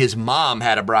 and his mom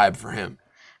had a bribe for him.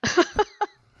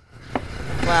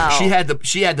 Wow. She had the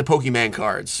Pokemon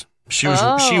cards. She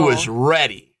was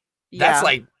ready. Yeah.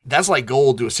 That's like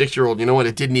gold to a 6-year-old. You know what?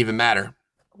 It didn't even matter.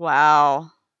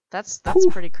 Wow. That's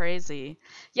pretty crazy.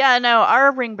 Yeah, no,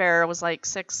 our ring bearer was like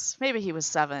 6, maybe he was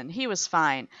 7. He was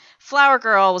fine. Flower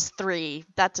girl was 3.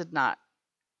 That did not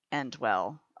end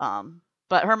well.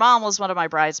 But her mom was one of my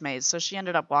bridesmaids, so she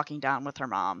ended up walking down with her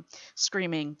mom,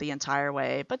 screaming the entire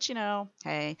way. But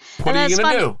hey. What are you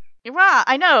gonna do? Yeah,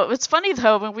 I know. It's funny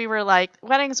though, when we were like,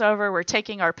 wedding's over, we're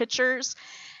taking our pictures.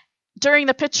 During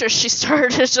the pictures, she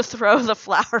started to throw the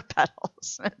flower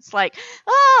petals. It's like,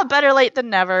 better late than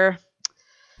never.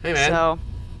 Hey man. So,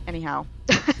 anyhow,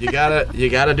 you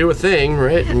gotta do a thing,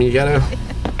 right? I mean,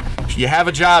 you have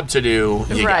a job to do.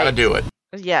 You gotta do it.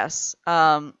 Yes.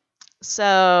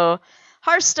 So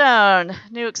Hearthstone,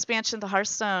 new expansion to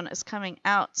Hearthstone is coming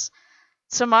out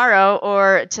tomorrow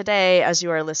or today. As you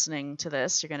are listening to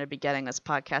this, you're going to be getting this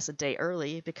podcast a day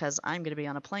early because I'm going to be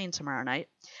on a plane tomorrow night.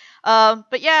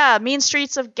 But yeah, Mean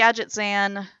Streets of Gadget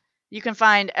Zan. You can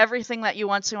find everything that you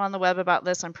want to on the web about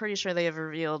this. I'm pretty sure they have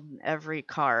revealed every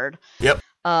card. Yep.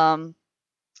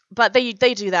 But they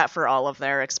do that for all of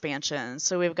their expansions.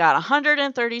 So we've got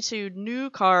 132 new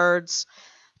cards.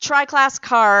 Tri-class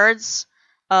cards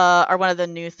are one of the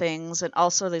new things, and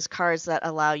also these cards that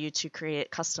allow you to create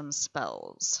custom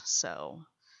spells. So,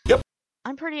 yep,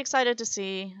 I'm pretty excited to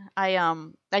see.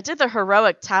 I did the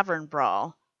Heroic Tavern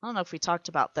Brawl. I don't know if we talked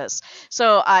about this.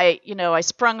 So I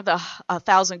sprung the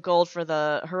 1,000 gold for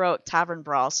the Heroic Tavern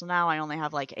Brawl. So now I only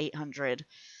have like 800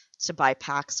 to buy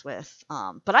packs with.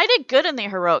 But I did good in the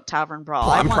Heroic Tavern Brawl.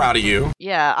 Well, I'm proud of you.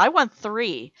 Yeah, I won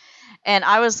 3, and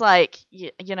I was like,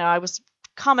 I was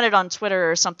commented on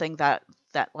Twitter or something that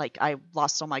that like I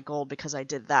lost all my gold because I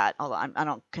did that. Although I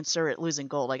don't consider it losing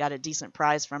gold. I got a decent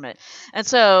prize from it. And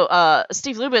so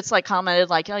Steve Lubitz like commented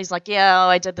like, oh, he's like, yeah,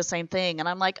 I did the same thing. And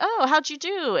I'm like, oh, how'd you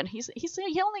do? And he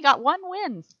only got 1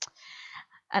 win.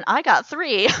 And I got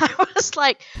 3. I was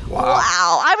like,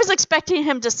 wow. I was expecting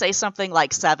him to say something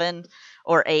like 7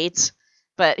 or 8.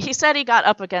 But he said he got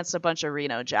up against a bunch of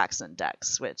Reno Jackson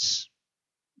decks, which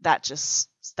that's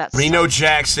Reno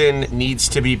Jackson needs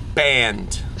to be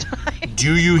banned.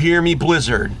 Do you hear me,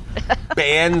 Blizzard?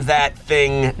 Ban that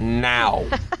thing now.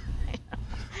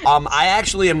 I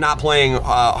actually am not playing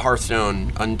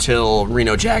Hearthstone until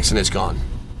Reno Jackson is gone.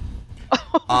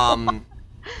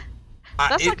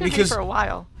 That's not going to be for a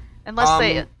while, unless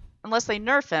they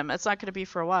nerf him. It's not going to be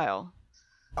for a while.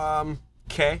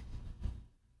 Okay.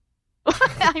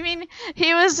 I mean,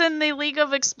 he was in the League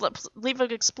of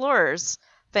Explorers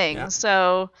thing, yeah.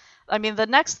 So I mean, the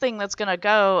next thing that's going to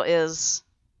go is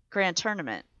Grand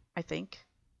Tournament. I think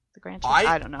the Grand Tournament.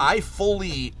 I don't know. I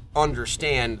fully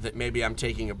understand that maybe I'm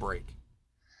taking a break,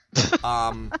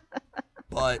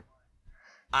 but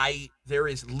there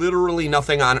is literally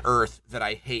nothing on earth that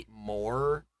I hate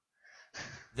more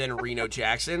than Reno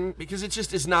Jackson, because it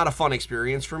just is not a fun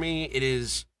experience for me. It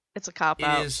is. It's a cop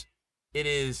out. It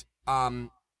is.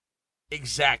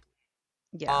 Exactly.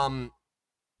 Yeah.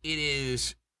 It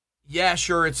is. Yeah,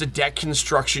 sure. It's a deck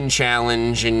construction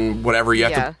challenge and whatever. You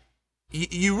have to.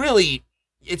 You really.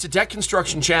 It's a deck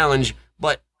construction challenge,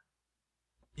 but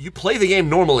you play the game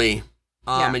normally.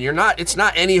 And you're not. It's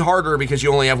not any harder because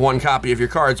you only have 1 copy of your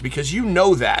cards, because you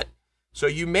know that. So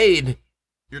you made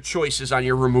your choices on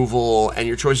your removal and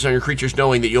your choices on your creatures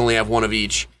knowing that you only have 1 of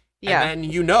each. Yeah. And then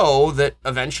you know that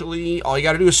eventually all you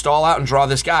got to do is stall out and draw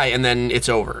this guy, and then it's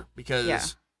over,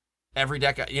 because every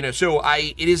deck, so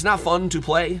it is not fun to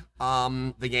play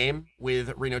the game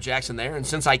with Reno Jackson there. And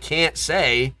since I can't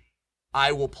say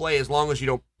I will play as long as you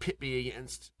don't pit me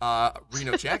against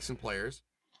Reno Jackson players,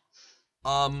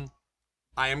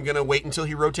 I am going to wait until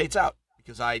he rotates out,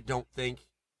 because I don't think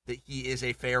that he is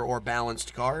a fair or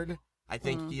balanced card. I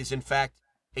think he is, in fact,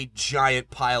 a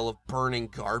giant pile of burning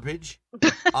garbage.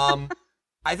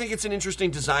 I think it's an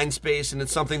interesting design space, and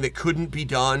it's something that couldn't be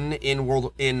done in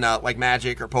like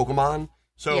Magic or Pokemon.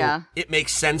 So it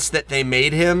makes sense that they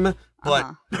made him,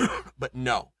 but but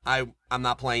no, I'm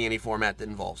not playing any format that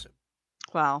involves him.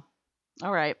 Wow.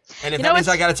 All right. And if that means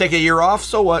I got to take a year off,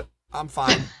 so what? I'm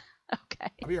fine.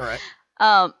 Okay. I'll be all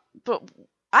right. But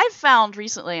I've found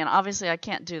recently, and obviously I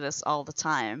can't do this all the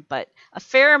time, but a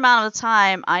fair amount of the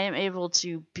time I am able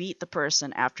to beat the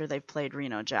person after they've played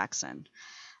Reno Jackson.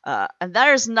 And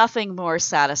there's nothing more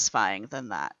satisfying than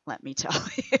that, let me tell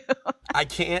you. I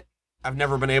can't. I've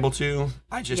never been able to.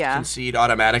 I just concede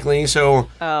automatically. So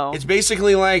it's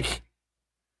basically like,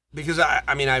 because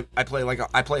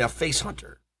I play a face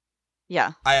hunter.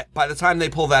 Yeah. By the time they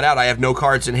pull that out, I have no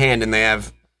cards in hand, and they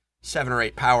have 7 or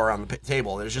 8 power on the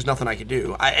table. There's just nothing I can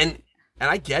do. And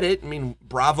I get it. I mean,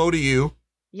 bravo to you,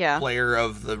 player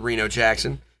of the Reno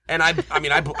Jackson. And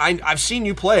I've seen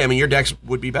you play. I mean, your decks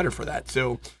would be better for that.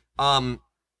 So, I'm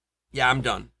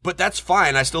done. But that's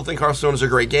fine. I still think Hearthstone is a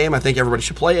great game. I think everybody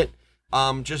should play it.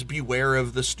 Just beware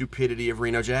of the stupidity of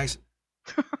Reno Jackson.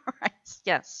 Right.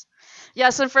 Yes.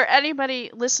 Yes, and for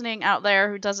anybody listening out there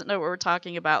who doesn't know what we're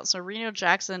talking about, so Reno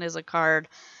Jackson is a card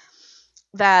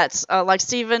that, like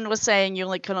Steven was saying, you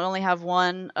can only have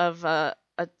one of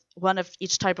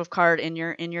each type of card in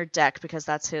your deck, because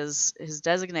that's his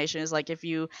designation. Is like, if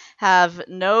you have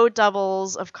no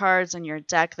doubles of cards in your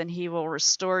deck, then he will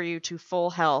restore you to full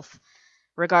health,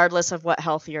 regardless of what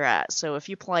health you're at. So if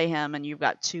you play him and you've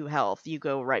got 2 health, you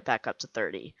go right back up to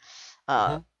 30.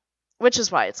 Which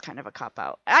is why it's kind of a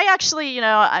cop-out. I actually,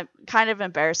 I'm kind of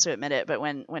embarrassed to admit it, but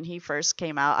when he first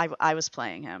came out, I was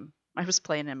playing him. I was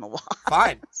playing him a lot.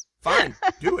 Fine.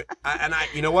 Do it.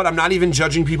 You know what? I'm not even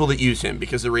judging people that use him,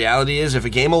 because the reality is, if a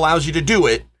game allows you to do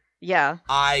it,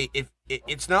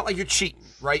 it's not like you're cheating,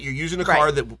 right? You're using a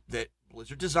card that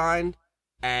Blizzard designed,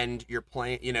 and you're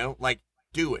playing,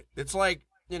 do it. It's like,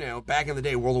 back in the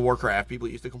day, World of Warcraft, people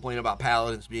used to complain about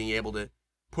paladins being able to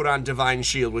put on Divine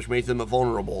Shield, which made them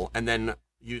invulnerable, and then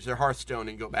use their Hearthstone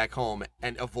and go back home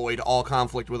and avoid all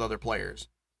conflict with other players.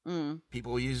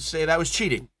 People used to say that was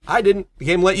cheating. I didn't. The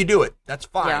game let you do it. That's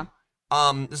fine.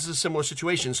 This is a similar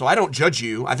situation, so I don't judge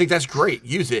you. I think that's great.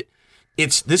 Use it.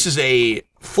 This is a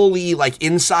fully,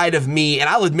 inside of me, and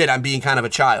I'll admit I'm being kind of a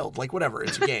child. Whatever,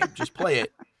 it's a game. Just play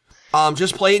it.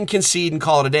 Just play it and concede and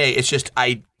call it a day. It's just,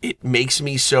 it makes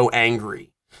me so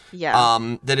angry.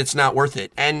 That it's not worth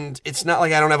it. And it's not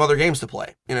like I don't have other games to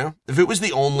play, If it was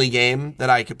the only game that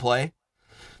I could play,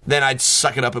 then I'd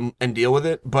suck it up and deal with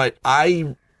it. But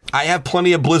I I have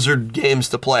plenty of Blizzard games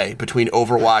to play between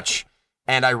Overwatch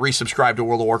and I resubscribed to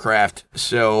World of Warcraft,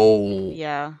 so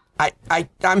yeah,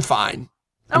 I'm fine.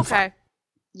 I'm okay, fine.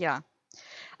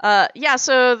 yeah,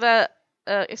 So the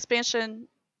expansion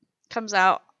comes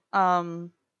out. I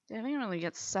think only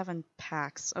get 7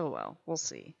 packs. Oh well, we'll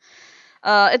see.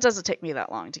 It doesn't take me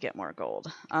that long to get more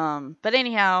gold. But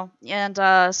anyhow,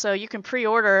 and so you can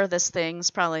pre-order this thing.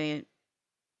 It's probably.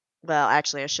 Well,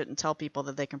 actually, I shouldn't tell people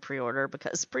that they can pre-order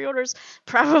because pre-order's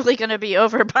probably going to be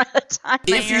over by the time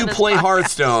If you play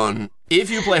Hearthstone,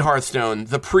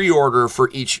 the pre-order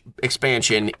for each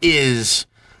expansion is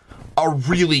a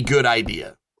really good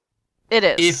idea. It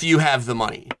is. If you have the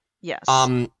money. Yes.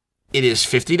 It is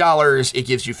 $50. It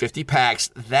gives you 50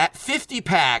 packs. That 50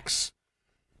 packs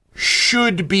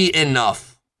should be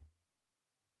enough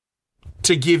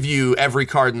to give you every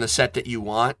card in the set that you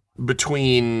want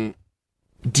between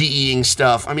DEing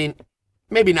stuff. I mean,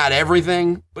 maybe not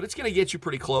everything, but it's going to get you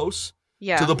pretty close.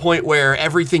 Yeah. To the point where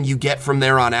everything you get from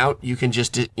there on out, you can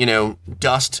just,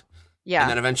 dust. Yeah.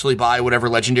 And then eventually buy whatever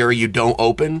legendary you don't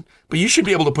open. But you should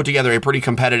be able to put together a pretty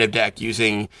competitive deck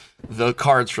using the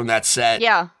cards from that set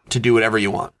to do whatever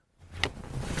you want.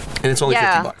 And it's only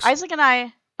 $50. Isaac and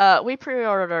I, we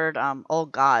pre-ordered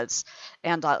Old Gods.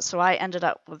 And so I ended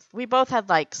up with, we both had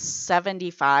like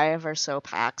 75 or so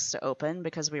packs to open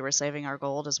because we were saving our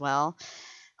gold as well.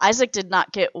 Isaac did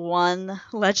not get one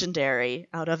legendary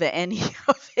out of any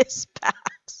of his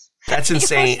packs. That's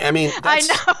insane. I mean, I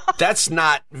know. That's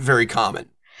not very common.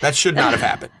 That should not have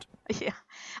happened. Yeah.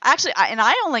 Actually,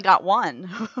 I only got one,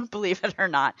 believe it or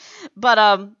not.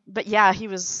 But yeah, he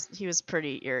was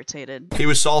pretty irritated. He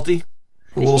was salty?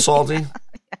 A little salty?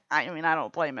 I mean, I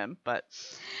don't blame him, but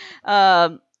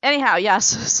anyhow, yeah,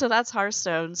 so that's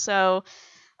Hearthstone. So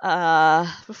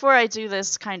before I do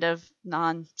this kind of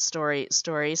non-story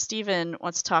story, Steven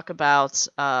wants to talk about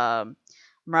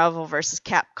Marvel vs.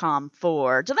 Capcom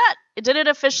 4. Did it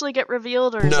officially get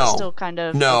revealed, or is it still kind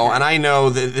of... No, okay. And I know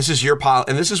that this is your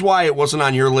and this is why it wasn't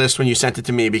on your list when you sent it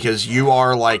to me, because you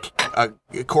are like a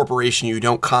corporation. You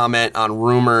don't comment on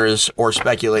rumors or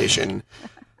speculation.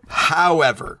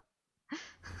 However,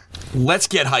 let's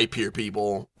get hype here,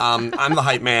 people. I'm the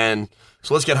hype man,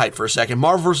 so let's get hype for a second.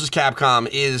 Marvel vs. Capcom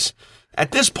is,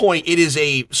 at this point, it is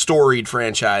a storied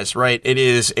franchise, right? It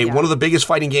is one of the biggest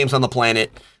fighting games on the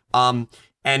planet.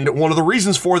 And one of the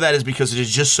reasons for that is because it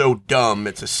is just so dumb.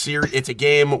 It's a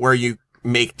game where you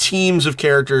make teams of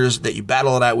characters that you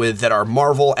battle it out with that are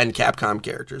Marvel and Capcom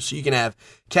characters. So you can have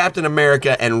Captain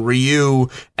America and Ryu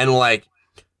and like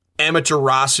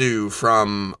Amaterasu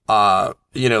from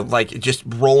like just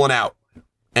rolling out.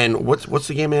 And what's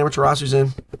the game Amaterasu's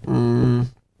in?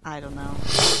 I don't know.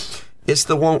 It's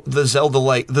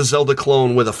the Zelda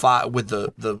clone with the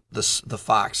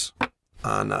fox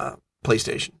on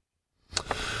PlayStation.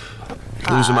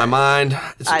 Losing my mind.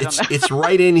 It's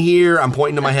right in here. I'm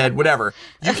pointing to my head. Whatever.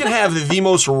 You can have the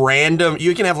most random.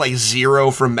 You can have like Zero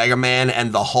from Mega Man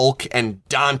and the Hulk and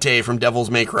Dante from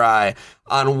Devil's May Cry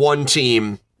on one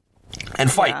team and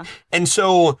fight. Yeah. And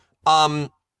so, Marvel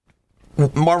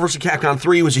vs. Capcom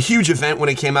 3 was a huge event when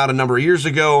it came out a number of years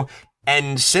ago.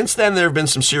 And since then, there have been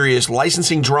some serious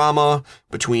licensing drama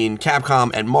between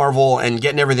Capcom and Marvel and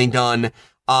getting everything done.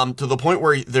 To the point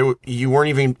where you weren't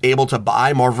even able to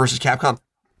buy Marvel vs. Capcom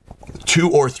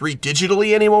 2 or 3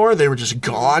 digitally anymore. They were just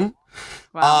gone.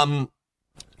 Wow.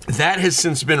 That has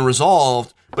since been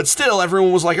resolved, but still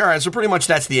everyone was like, all right, so pretty much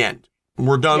that's the end.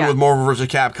 We're done with Marvel vs.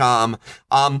 Capcom,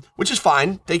 which is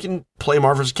fine. They can play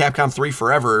Marvel vs. Capcom 3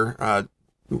 forever.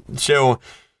 So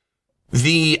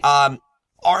some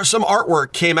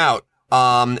artwork came out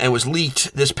and was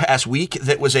leaked this past week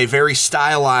that was a very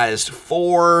stylized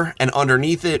 4, and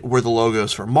underneath it were the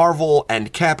logos for Marvel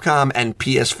and Capcom and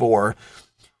PS4.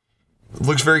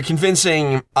 Looks very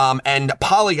convincing, and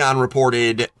Polygon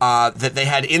reported that they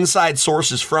had inside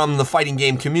sources from the fighting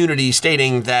game community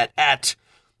stating that at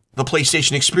the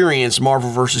PlayStation Experience, Marvel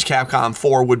vs. Capcom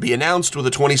 4 would be announced with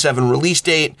a 2027 release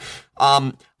date.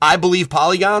 I believe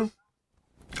Polygon.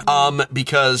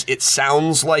 Because it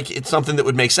sounds like it's something that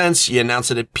would make sense. You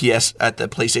announce it at the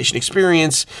PlayStation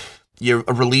Experience, you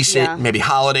release it maybe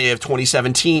holiday of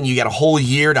 2017, you get a whole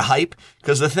year to hype.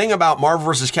 Because the thing about Marvel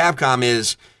vs. Capcom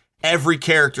is every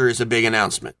character is a big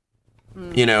announcement.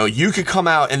 You know, you could come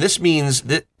out, and this means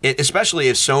that, especially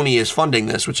if Sony is funding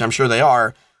this, which I'm sure they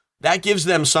are, that gives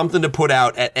them something to put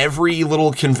out at every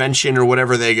little convention or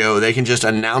whatever they go. They can just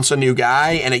announce a new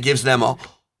guy, and it gives them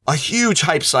a huge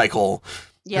hype cycle.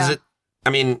 Yeah.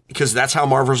 Because that's how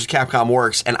Marvel vs. Capcom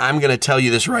works, and I'm going to tell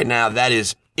you this right now,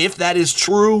 if that is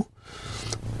true,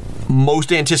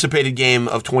 most anticipated game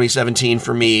of 2017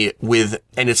 for me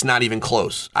and it's not even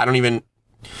close. I don't even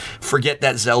forget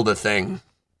that Zelda thing.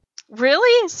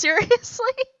 Really?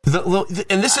 Seriously?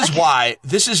 And this is why.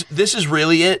 This is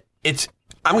really it.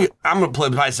 I'm gonna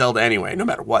play Zelda anyway, no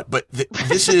matter what. But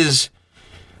this is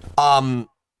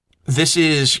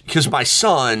because my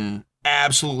son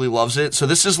absolutely loves it. So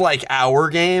this is like our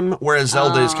game, whereas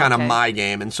Zelda is kind of my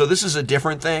game, and so this is a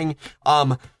different thing.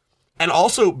 And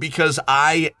also because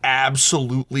I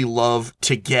absolutely love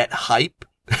to get hype,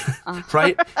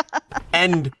 right?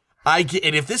 And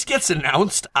if this gets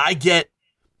announced, I get.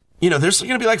 There's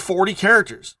going to be like 40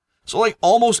 characters. So like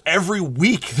almost every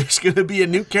week, there's going to be a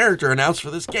new character announced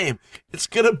for this game. It's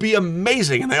going to be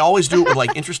amazing. And they always do it with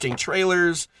like interesting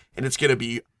trailers. And it's going to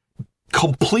be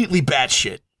completely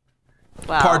batshit.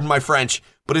 Wow. Pardon my French.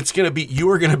 But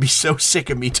you are going to be so sick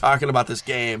of me talking about this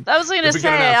game. I was going to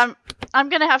say, I'm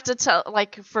going to have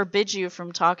to forbid you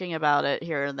from talking about it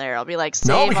here and there. I'll be like,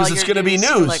 no, because it's going to be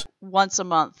news. Like once a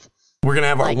month. We're going to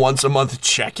have our once a month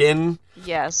check-in.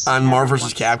 Yes. On Marvel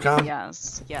vs. Capcom?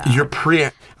 Yes. Yeah.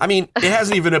 It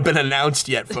hasn't even been announced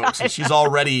yet, folks. And she's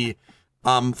already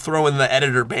throwing the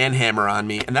editor banhammer on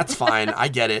me, and that's fine. I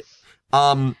get it.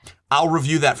 I'll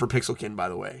review that for Pixelkin, by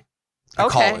the way. I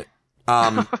call it.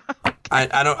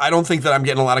 I don't think that I'm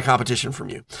getting a lot of competition from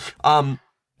you. Well,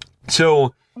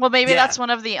 maybe that's one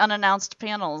of the unannounced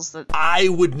panels that I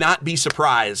would not be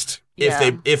surprised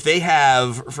if they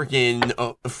have freaking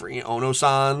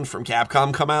Ono-san from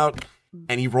Capcom come out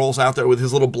and he rolls out there with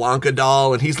his little Blanca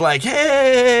doll and he's like,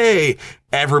 "Hey!"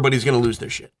 Everybody's gonna lose their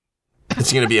shit.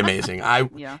 It's gonna be amazing.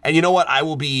 And you know what? I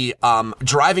will be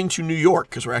driving to New York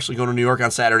because we're actually going to New York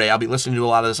on Saturday. I'll be listening to a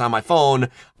lot of this on my phone.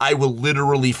 I will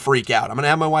literally freak out. I'm gonna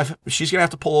have my wife. She's gonna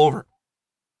have to pull over.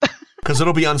 Because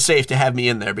it'll be unsafe to have me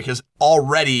in there because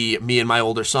already me and my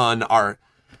older son are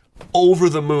over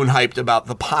the moon hyped about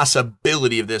the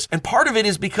possibility of this. And part of it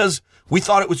is because we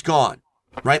thought it was gone,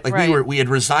 right? Like we had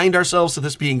resigned ourselves to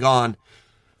this being gone.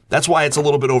 That's why it's a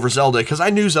little bit over Zelda because I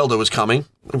knew Zelda was coming,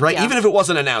 right? Yeah. Even if it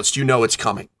wasn't announced, it's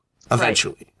coming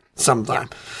eventually, sometime.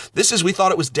 Yeah. We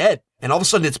thought it was dead and all of a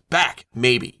sudden it's back,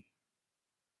 maybe.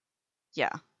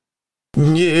 Yeah.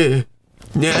 Yeah.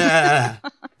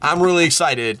 I'm really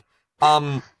excited.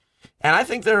 And I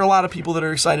think there are a lot of people that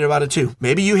are excited about it too.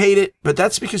 Maybe you hate it, but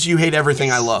that's because you hate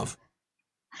everything I love.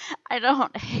 I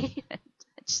don't hate it.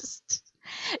 It's just,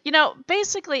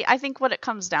 basically, I think what it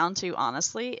comes down to,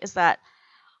 honestly, is that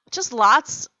just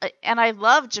and I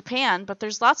love Japan, but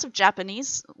there's lots of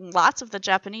the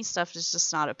Japanese stuff is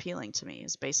just not appealing to me,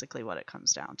 is basically what it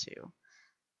comes down to.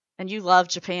 And you love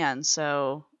Japan,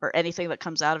 or anything that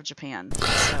comes out of Japan.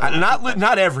 So.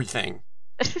 Not everything.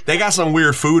 They got some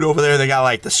weird food over there. They got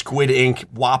like the Squid Ink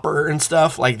Whopper and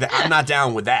stuff. Like I'm not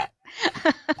down with that.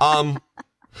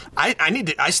 I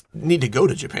need to go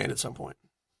to Japan at some point.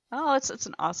 Oh, it's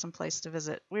an awesome place to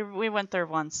visit. We went there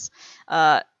once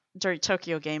during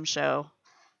Tokyo Game Show.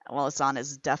 Well, it's on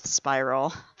his death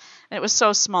spiral, and it was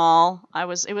so small. It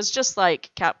was just like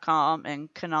Capcom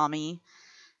and Konami,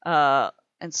 and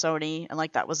Sony, and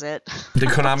like that was it. Did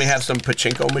Konami have some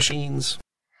pachinko machines?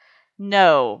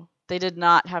 No. They did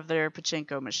not have their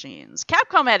pachinko machines.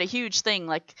 Capcom had a huge thing,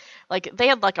 like they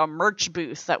had like a merch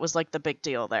booth that was like the big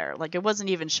deal there. Like it wasn't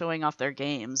even showing off their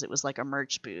games; it was like a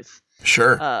merch booth.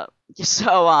 Sure.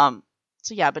 So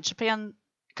yeah, but Japan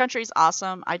country's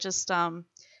awesome. I just I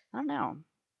don't know,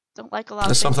 don't like a lot.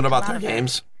 There's of something about their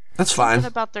games. That's fine. Something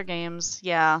about their games,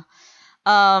 yeah.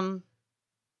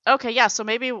 Okay, yeah. So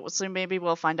maybe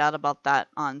we'll find out about that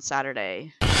on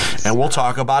Saturday. And we'll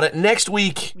talk about it next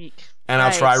week. And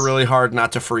I'll try really hard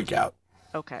not to freak out.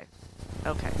 Okay,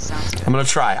 sounds good. I'm going to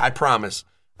try. I promise.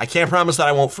 I can't promise that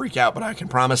I won't freak out, but I can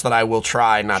promise that I will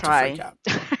try not to freak out.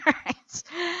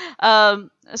 Right.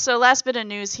 So last bit of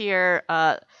news here.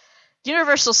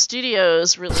 Universal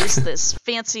Studios released this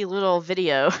fancy little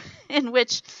video in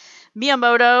which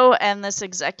Miyamoto and this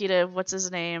executive, what's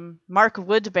his name, Mark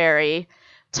Woodbury,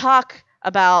 talk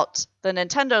about the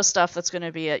Nintendo stuff that's going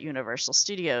to be at Universal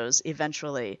Studios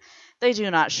eventually. They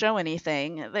do not show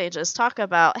anything. They just talk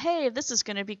about, hey, this is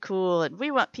going to be cool, and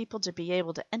we want people to be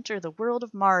able to enter the world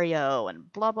of Mario,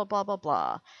 and blah, blah, blah, blah,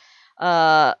 blah.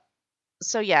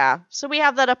 So we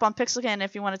have that up on Pixelkin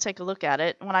if you want to take a look at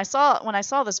it. When I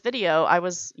saw this video, I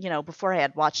was, before I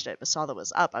had watched it, but saw that it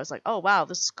was up, I was like, oh, wow,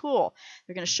 this is cool.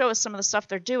 They're going to show us some of the stuff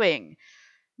they're doing.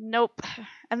 Nope.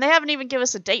 And they haven't even given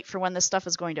us a date for when this stuff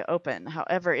is going to open.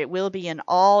 However, it will be in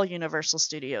all Universal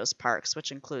Studios parks,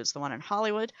 which includes the one in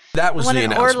Hollywood. That was the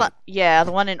announcement.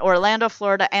 The one in Orlando,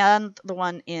 Florida, and the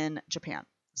one in Japan.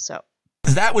 So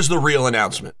that was the real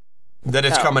announcement. that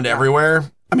it's coming to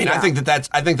everywhere. I mean, Yeah.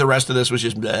 I think the rest of this was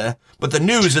just bleh. But the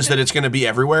news is that it's going to be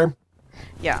everywhere.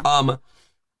 Yeah.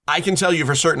 I can tell you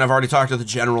for certain, I've already talked to the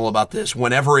general about this.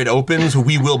 Whenever it opens,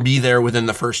 we will be there within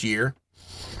the first year.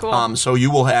 Cool. So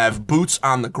you will have boots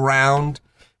on the ground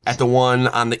at the one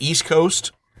on the East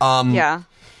Coast. Yeah.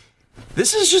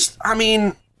 This is just, I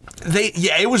mean,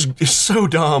 it was so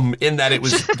dumb in that it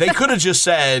was, they could have just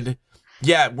said,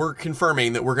 yeah, we're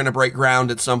confirming that we're going to break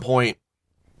ground at some point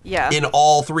Yeah. in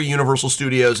all 3 Universal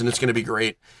Studios, and it's going to be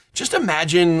great. Just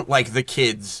imagine, like, the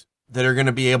kids that are going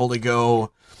to be able to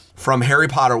go from Harry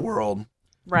Potter World,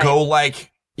 Right. go,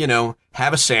 like, you know,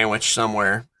 have a sandwich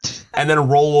somewhere, and then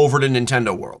roll over to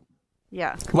Nintendo World.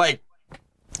 Yeah. Like,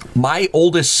 my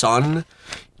oldest son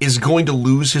is going to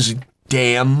lose his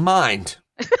damn mind.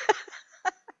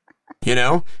 You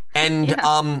know? And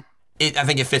I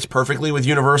think it fits perfectly with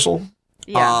Universal.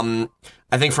 Yeah.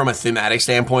 I think from a thematic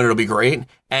standpoint, it'll be great.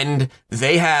 And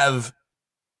they have,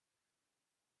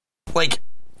 like,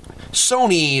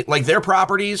 Sony, like, their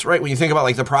properties, right? When you think about,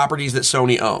 like, the properties that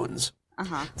Sony owns,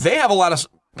 they have a lot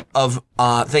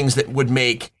of things that would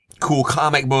make cool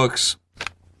comic books,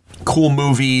 cool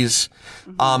movies.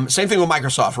 Same thing with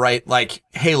Microsoft, right? Like,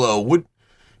 Halo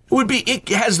would be, it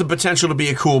has the potential to be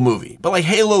a cool movie. But, like,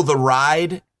 Halo the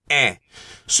ride,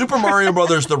 Super Mario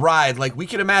Brothers the ride, like, we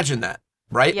can imagine that.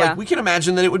 Right? Yeah. Like, we can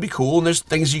imagine that it would be cool, and there's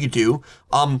things you could do.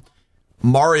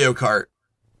 Mario Kart,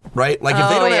 right? Like,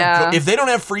 if they don't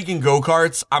have freaking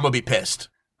go-karts, I'm gonna be pissed.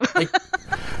 Like,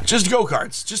 just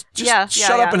go-karts. Just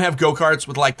shut up and have go-karts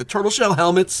with, like, the turtle shell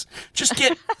helmets. Just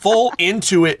get full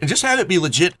into it, and just have it be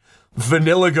legit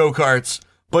vanilla go-karts,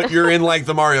 but you're in, like,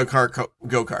 the Mario Kart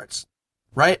go-karts.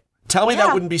 Right? Tell me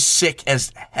that wouldn't be sick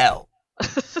as hell.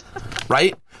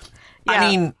 Right? Yeah. I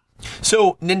mean,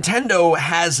 so Nintendo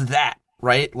has that.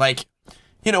 Right? Like,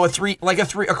 you know, a cool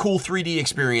 3D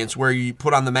experience where you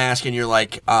put on the mask and you're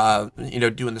like, you know,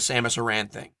 doing the Samus Aran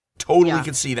thing. Totally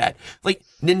could see that. Like,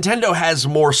 Nintendo has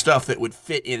more stuff that would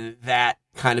fit in that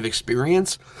kind of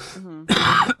experience.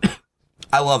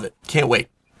 I love it. Can't wait.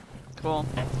 Cool.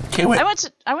 Can't wait.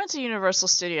 I went to Universal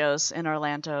Studios in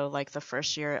Orlando like the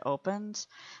first year it opened,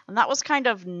 and that was kind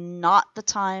of not the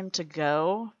time to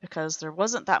go because there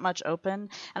wasn't that much open.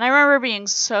 And I remember being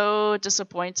so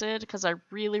disappointed because I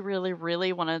really, really,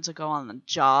 really wanted to go on the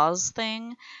Jaws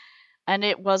thing, and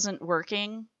it wasn't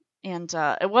working. And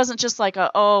it wasn't just like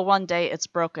one day it's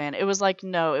broken. It was like,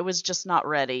 no, it was just not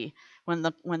ready when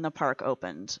the park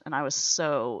opened, and I was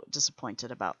so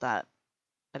disappointed about that.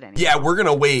 Yeah, we're going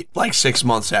to wait like 6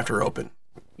 months after open.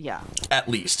 Yeah. At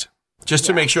least. Just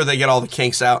to make sure they get all the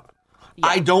kinks out. Yeah.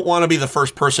 I don't want to be the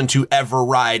first person to ever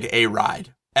ride a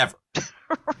ride. Ever.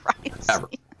 Right. Ever.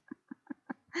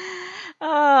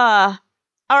 All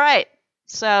right.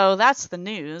 So that's the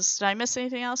news. Did I miss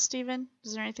anything else, Steven?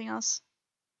 Is there anything else?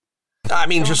 I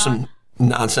mean, just some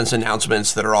nonsense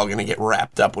announcements that are all going to get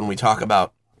wrapped up when we talk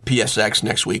about PSX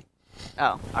next week.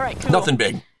 Oh, all right, cool. Nothing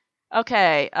big.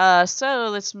 Okay, so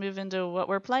let's move into what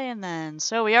we're playing then.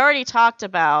 So we already talked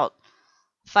about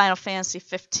Final Fantasy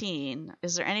 15.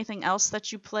 Is there anything else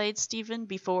that you played, Steven,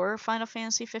 before Final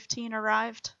Fantasy 15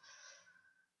 arrived?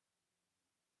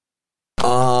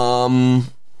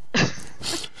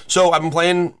 So I've been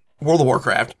playing World of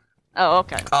Warcraft. Oh,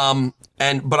 okay.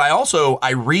 But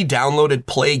I re-downloaded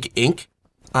Plague Inc.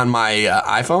 on my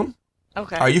iPhone.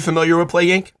 Okay. Are you familiar with Plague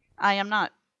Inc.? I am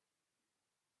not.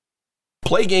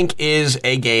 Plague Inc. is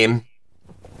a game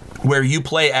where you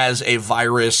play as a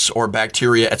virus or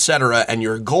bacteria, etc., and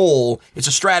your goal, it's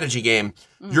a strategy game.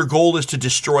 Your goal is to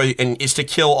destroy and is to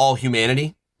kill all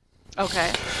humanity.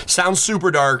 Okay. Sounds super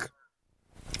dark,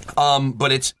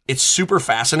 but it's super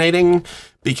fascinating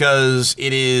because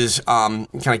it is kind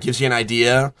of gives you an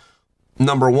idea.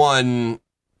 Number one,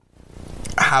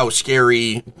 how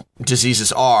scary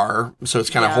diseases are, so it's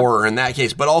kind of horror in that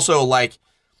case, but also like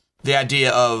the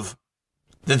idea of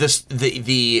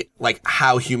the like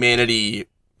how humanity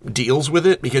deals with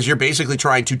it, because you're basically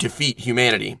trying to defeat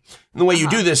humanity. And the way you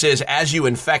do this is as you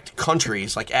infect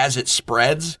countries, like as it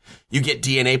spreads, you get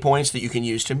DNA points that you can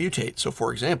use to mutate. So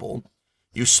for example,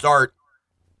 you start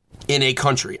in a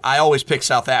country. I always pick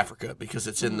South Africa because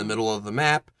it's in the middle of the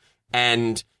map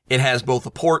and it has both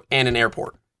a port and an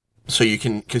airport. So you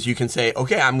can say,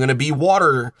 okay, I'm going to be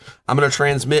water. I'm going to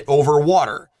transmit over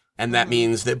water. And that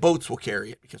means that boats will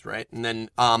carry it because, right? And then,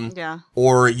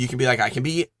 or you can be like, I can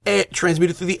be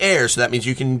transmitted through the air. So that means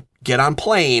you can get on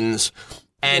planes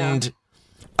and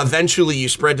eventually you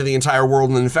spread to the entire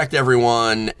world and infect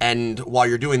everyone. And while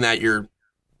you're doing that, you're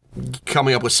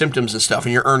coming up with symptoms and stuff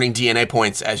and you're earning DNA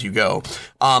points as you go.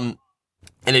 And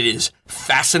it is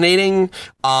fascinating.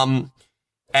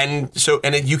 And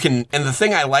you can, and the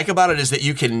thing I like about it is that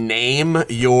you can name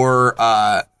your,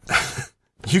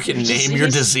 your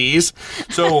disease.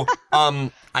 So,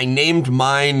 I named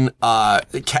mine,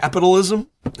 capitalism.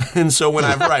 And so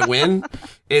whenever I win,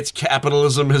 it's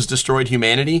capitalism has destroyed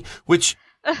humanity, which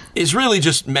is really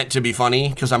just meant to be funny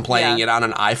because I'm playing it on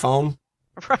an iPhone.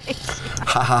 Right.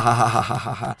 Ha ha ha ha ha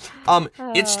ha ha.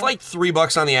 It's like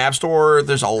 $3 on the App Store.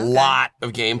 There's a lot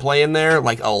of gameplay in there,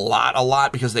 like a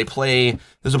lot, because there's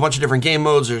a bunch of different game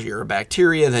modes. You're a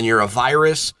bacteria, then you're a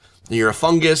virus, then you're a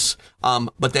fungus.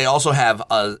 But they also have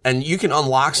and you can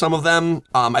unlock some of them.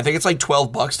 I think it's like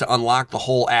 $12 to unlock the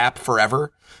whole app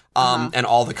forever, and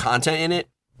all the content in it.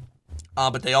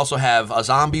 But they also have a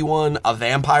zombie one, a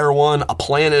vampire one, a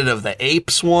Planet of the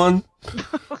Apes one.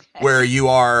 Where you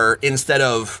are, instead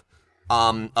of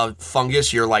a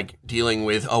fungus, you're like dealing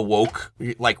with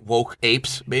woke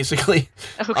apes, basically.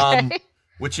 Okay.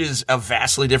 Which is a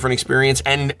vastly different experience.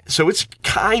 And so it's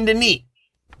kind of neat.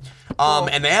 Cool.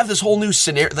 And they have this whole new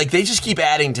scenario. Like, they just keep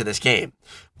adding to this game.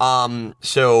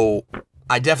 So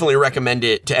I definitely recommend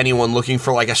it to anyone looking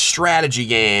for like a strategy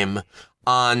game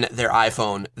on their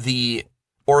iPhone.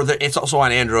 It's also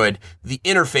on Android. The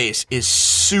interface is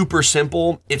super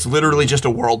simple. It's literally just a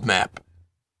world map.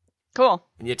 Cool.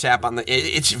 And you tap on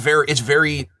it's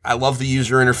very, I love the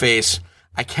user interface.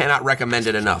 I cannot recommend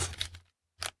it enough.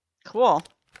 Cool.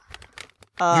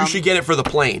 You should get it for the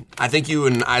plane. I think you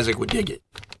and Isaac would dig it.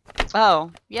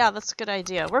 Oh, yeah, that's a good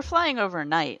idea. We're flying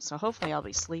overnight, so hopefully I'll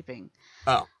be sleeping.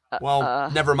 Oh,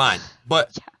 well, never mind.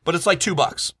 But it's like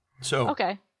 $2. So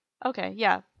Okay,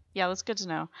 yeah. Yeah, that's good to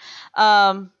know.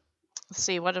 Let's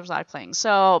see, what was I playing?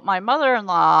 So my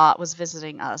mother-in-law was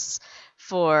visiting us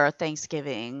for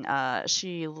Thanksgiving.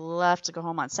 She left to go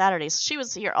home on Saturday, so she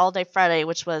was here all day Friday,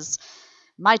 which was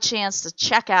my chance to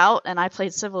check out, and I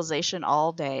played Civilization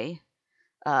all day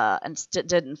and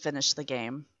didn't finish the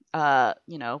game,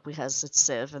 because it's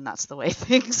Civ, and that's the way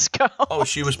things go. Oh,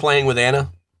 she was playing with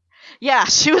Anna? Yeah,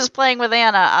 she was playing with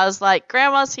Anna. I was like,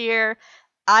 Grandma's here.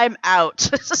 I'm out.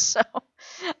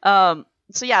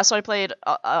 So I played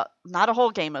not a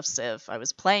whole game of Civ. I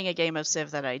was playing a game of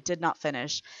Civ that I did not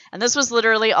finish. And this was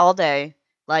literally all day.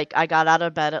 Like, I got out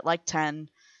of bed at like 10,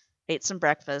 ate some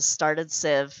breakfast, started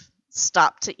Civ,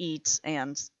 stopped to eat,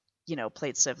 and,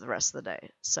 played Civ the rest of the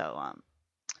day. So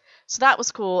that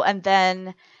was cool. And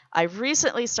then I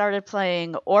recently started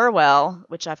playing Orwell,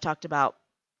 which I've talked about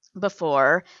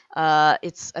before.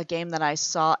 It's a game that I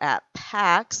saw at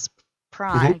PAX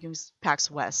Prime. It was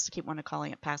PAX West. I keep wanting to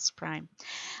calling it PAX Prime.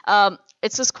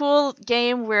 It's this cool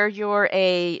game where you're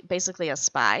basically a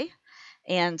spy,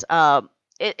 and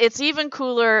it's even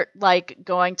cooler like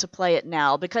going to play it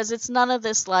now because it's none of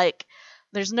this like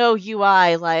there's no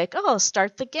UI like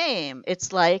start the game.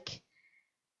 It's like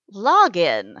log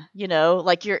in,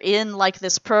 like you're in like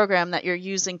this program that you're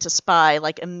using to spy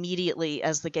like immediately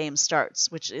as the game starts,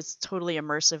 which is totally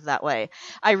immersive that way.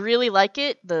 I really like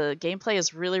it. The gameplay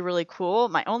is really, really cool.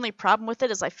 My only problem with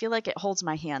it is I feel like it holds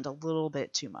my hand a little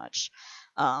bit too much.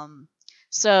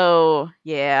 So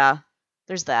yeah,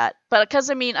 there's that. But because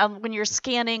when you're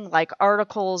scanning like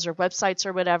articles or websites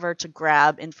or whatever to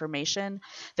grab information,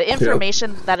 the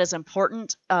information that is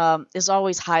important is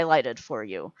always highlighted for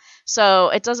you. So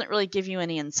it doesn't really give you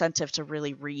any incentive to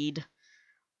really read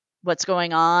what's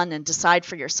going on and decide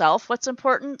for yourself what's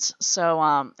important. So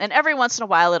and every once in a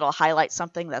while it'll highlight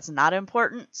something that's not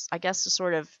important, I guess, to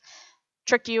sort of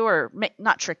trick you or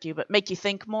not trick you, but make you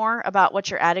think more about what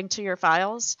you're adding to your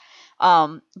files.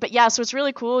 But yeah, so it's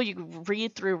really cool. You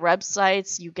read through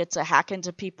websites, you get to hack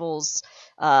into people's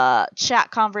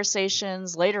chat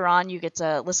conversations. Later on, you get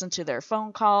to listen to their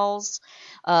phone calls.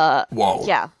 Whoa.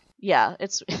 Yeah,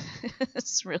 it's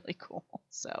it's really cool.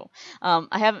 So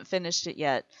I haven't finished it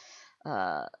yet,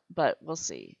 but we'll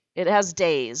see. It has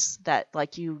days that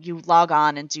like you log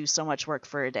on and do so much work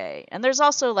for a day. And there's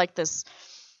also like this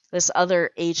other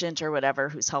agent or whatever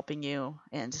who's helping you,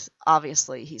 and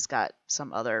obviously he's got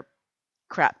some other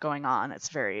crap going on. It's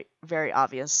very, very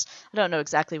obvious. I don't know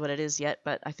exactly what it is yet,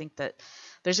 but I think that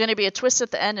there's going to be a twist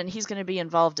at the end and he's going to be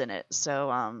involved in it. So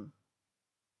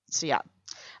yeah.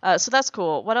 So that's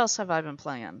cool. What else have I been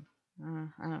playing? I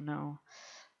don't know.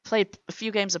 Played a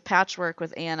few games of Patchwork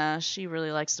with Anna. She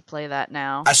really likes to play that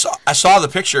now. I saw the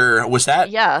picture. Was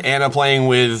that Anna playing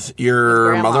with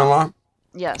your mother-in-law?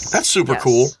 Yes. That's super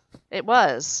cool. It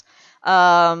was.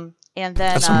 And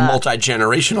then that's some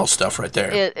multi-generational stuff right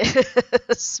there. It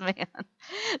is, man.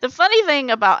 The funny thing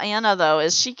about Anna, though,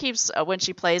 is she keeps, when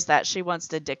she plays that, she wants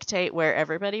to dictate where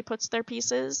everybody puts their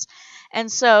pieces. And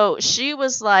so she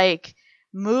was like,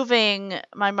 moving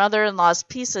my mother-in-law's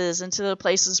pieces into the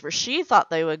places where she thought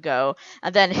they would go,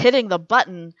 and then hitting the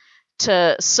button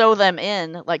to sew them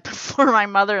in, like before my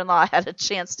mother-in-law had a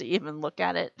chance to even look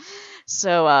at it.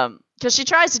 So, because she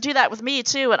tries to do that with me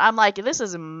too, and I'm like, this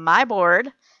is my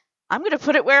board. I'm going to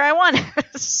put it where I want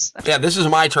it. Yeah, this is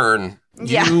my turn.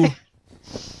 Yeah.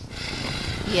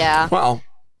 Yeah. Well,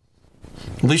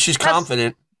 at least she's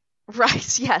confident.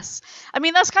 Right, yes. I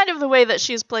mean, that's kind of the way that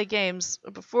she's played games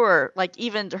before, like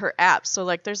even to her apps. So,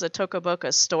 like, there's a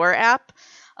Tokaboka store app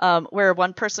where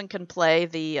one person can play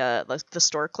the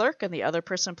store clerk and the other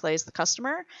person plays the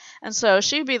customer. And so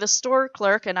she'd be the store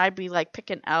clerk and I'd be, like,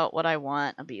 picking out what I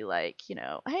want. I'd be like,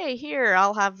 hey, here,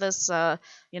 I'll have this,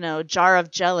 jar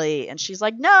of jelly. And she's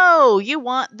like, no, you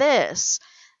want this.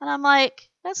 And I'm like,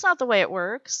 that's not the way it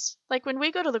works. Like, when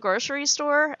we go to the grocery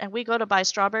store and we go to buy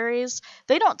strawberries,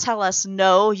 they don't tell us,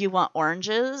 no, you want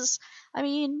oranges. I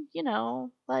mean,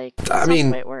 that's not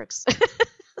the way it works.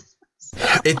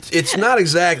 It's not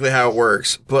exactly how it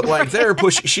works, but like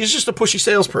she's just a pushy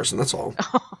salesperson, that's all.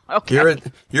 Okay.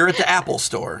 You're at the Apple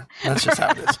store. That's just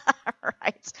how it is.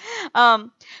 Right.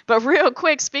 But real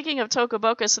quick, speaking of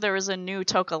Tokaboka, so there was a new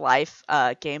Toka Life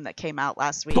game that came out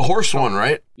last week. The horse one,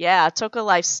 right? Yeah, Toka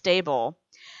Life Stable.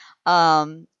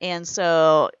 And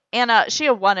so Anna, she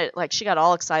had won it, like she got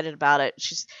all excited about it.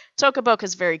 Tokaboka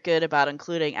is very good about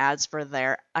including ads for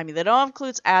they don't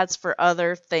include ads for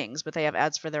other things, but they have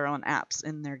ads for their own apps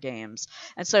in their games.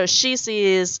 And so she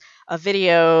sees a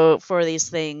video for these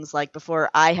things like before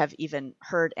I have even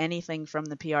heard anything from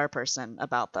the PR person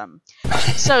about them.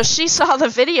 So she saw the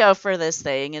video for this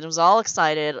thing and was all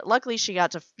excited. Luckily she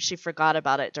forgot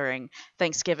about it during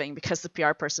Thanksgiving because the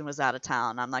PR person was out of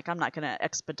town. I'm like, I'm not going to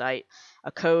expedite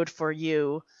a code for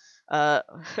you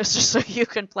just so you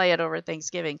can play it over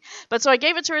Thanksgiving. But so I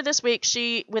gave it to her this week.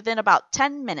 Within about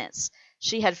 10 minutes,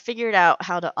 she had figured out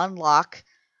how to unlock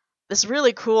this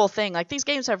really cool thing. Like, these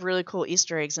games have really cool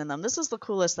Easter eggs in them. This is the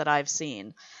coolest that I've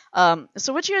seen.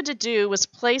 So what you had to do was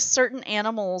place certain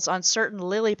animals on certain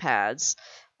lily pads,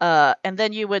 and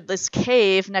then this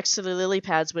cave next to the lily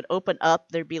pads would open up.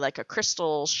 There'd be like a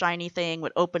crystal shiny thing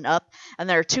would open up, and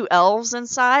there are 2 elves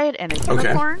inside and a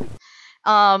unicorn.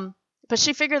 But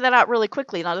she figured that out really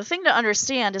quickly. Now, the thing to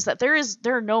understand is that there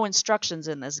are no instructions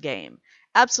in this game.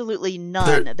 Absolutely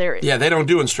none. They don't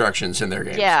do instructions in their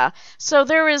games. Yeah. So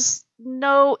there is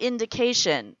no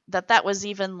indication that was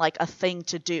even like a thing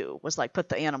to do, was like put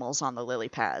the animals on the lily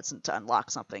pads and to unlock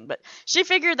something. But she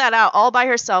figured that out all by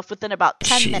herself within about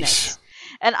 10 minutes.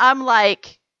 And I'm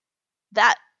like,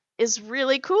 that is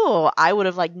really cool. I would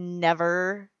have like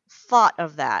never thought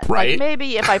of that. Right. Like,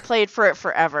 maybe if I played for it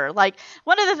forever. Like,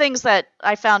 one of the things that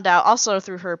I found out also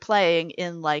through her playing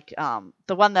in like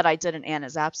the one that I did in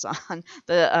Anna's apps on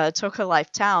the Toka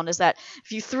Life Town is that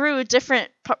if you threw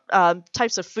different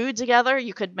types of food together,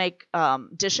 you could make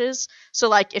dishes. So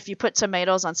like if you put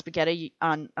tomatoes on spaghetti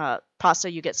on pasta,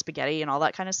 you get spaghetti and all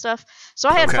that kind of stuff. So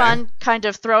I had fun kind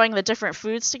of throwing the different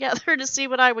foods together to see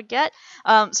what I would get.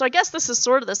 So I guess this is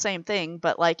sort of the same thing,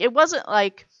 but like it wasn't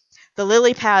like the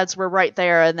lily pads were right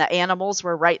there and the animals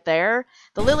were right there.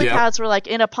 The lily pads were like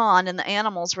in a pond and the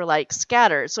animals were like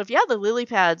scattered. So if you had the lily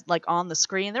pads like on the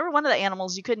screen, there were one of the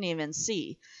animals you couldn't even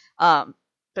see. But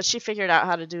she figured out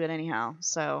how to do it anyhow.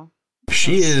 So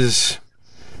she is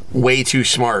way too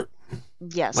smart.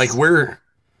 Yes. Like we're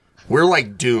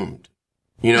like doomed.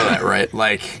 You know that, right?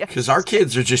 Like, because our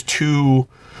kids are just too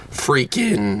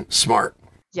freaking smart.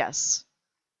 Yes.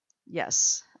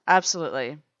 Yes,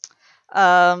 absolutely.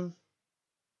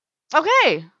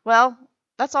 Okay, well,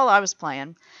 that's all I was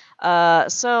playing.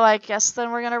 So I guess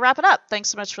then we're going to wrap it up. Thanks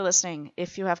so much for listening.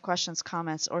 If you have questions,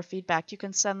 comments, or feedback, you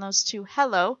can send those to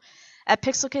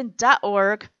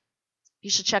hello@pixelkin.org. You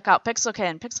should check out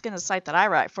Pixelkin. Pixelkin is a site that I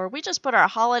write for. We just put our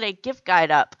holiday gift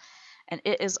guide up, and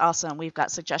it is awesome. We've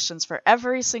got suggestions for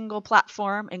every single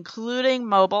platform, including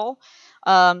mobile,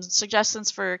 suggestions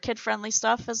for kid-friendly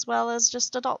stuff, as well as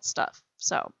just adult stuff.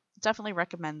 So definitely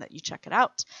recommend that you check it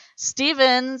out.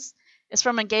 Stevens is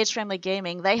from Engage Family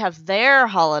Gaming. They have their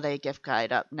holiday gift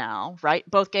guide up now, right?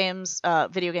 Both games,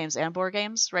 video games and board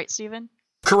games, right, Steven?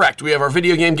 Correct. We have our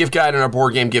video game gift guide and our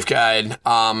board game gift guide.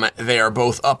 They are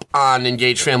both up on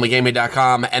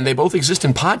EngageFamilyGaming.com, and they both exist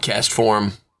in podcast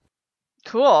form.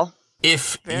 Cool.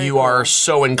 If you are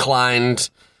so inclined,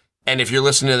 and if you're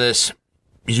listening to this,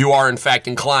 you are in fact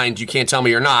inclined. You can't tell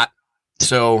me you're not.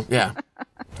 So, yeah,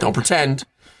 don't pretend.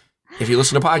 If you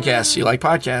listen to podcasts, you like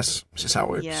podcasts. It's just how it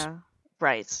works. Yeah,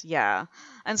 right, yeah.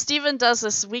 And Steven does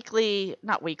this nightly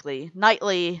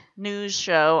news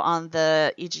show on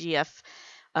the EGF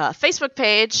Facebook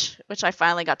page, which I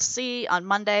finally got to see on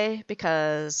Monday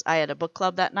because I had a book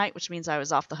club that night, which means I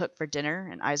was off the hook for dinner,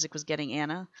 and Isaac was getting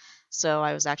Anna, so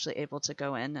I was actually able to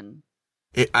go in and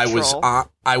I was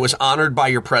honored by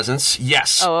your presence.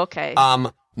 Yes. Oh, okay.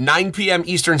 9 p.m.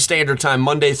 Eastern Standard Time,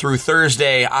 Monday through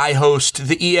Thursday, I host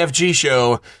the EFG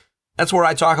show. That's where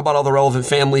I talk about all the relevant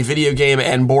family video game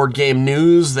and board game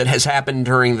news that has happened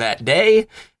during that day.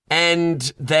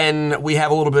 And then we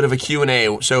have a little bit of a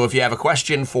Q&A. So if you have a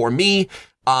question for me,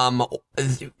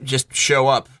 just show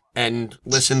up and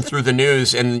listen through the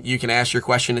news, and you can ask your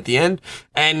question at the end.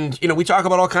 And, we talk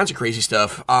about all kinds of crazy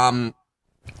stuff.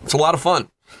 It's a lot of fun.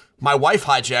 My wife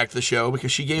hijacked the show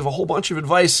because she gave a whole bunch of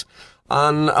advice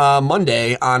on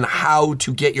Monday on how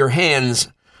to get your hands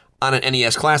on an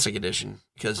NES Classic Edition,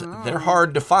 because they're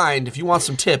hard to find. If you want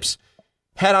some tips,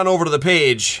 head on over to the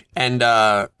page and,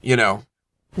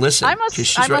 listen.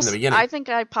 She's right in the beginning. I think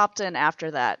I popped in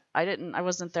after that. I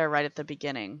wasn't there right at the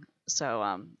beginning, so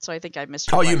I think I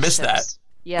missed. You missed tips. that.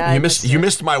 Yeah, you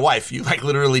missed my wife. You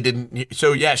literally didn't.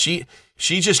 So yeah, she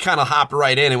just kind of hopped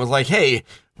right in and was like, "Hey,"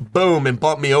 boom, and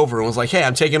bumped me over and was like, "Hey,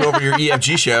 I'm taking over your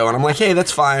EFG show," and I'm like, "Hey,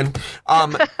 that's fine."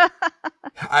 I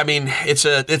mean,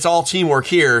 it's all teamwork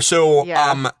here. So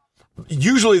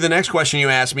usually the next question you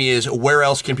ask me is, where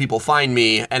else can people find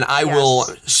me? And I will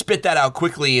spit that out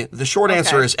quickly. The short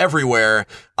answer is everywhere.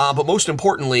 But most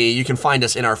importantly, you can find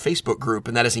us in our Facebook group,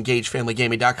 and that is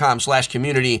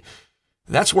engagefamilygaming.com/community.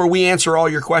 That's where we answer all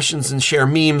your questions and share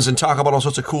memes and talk about all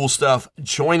sorts of cool stuff.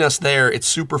 Join us there. It's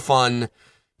super fun.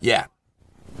 Yeah.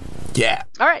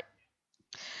 All right.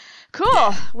 Cool.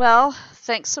 Yeah. Well,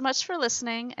 thanks so much for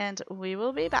listening, and we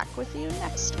will be back with you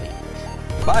next week.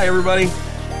 Bye, everybody.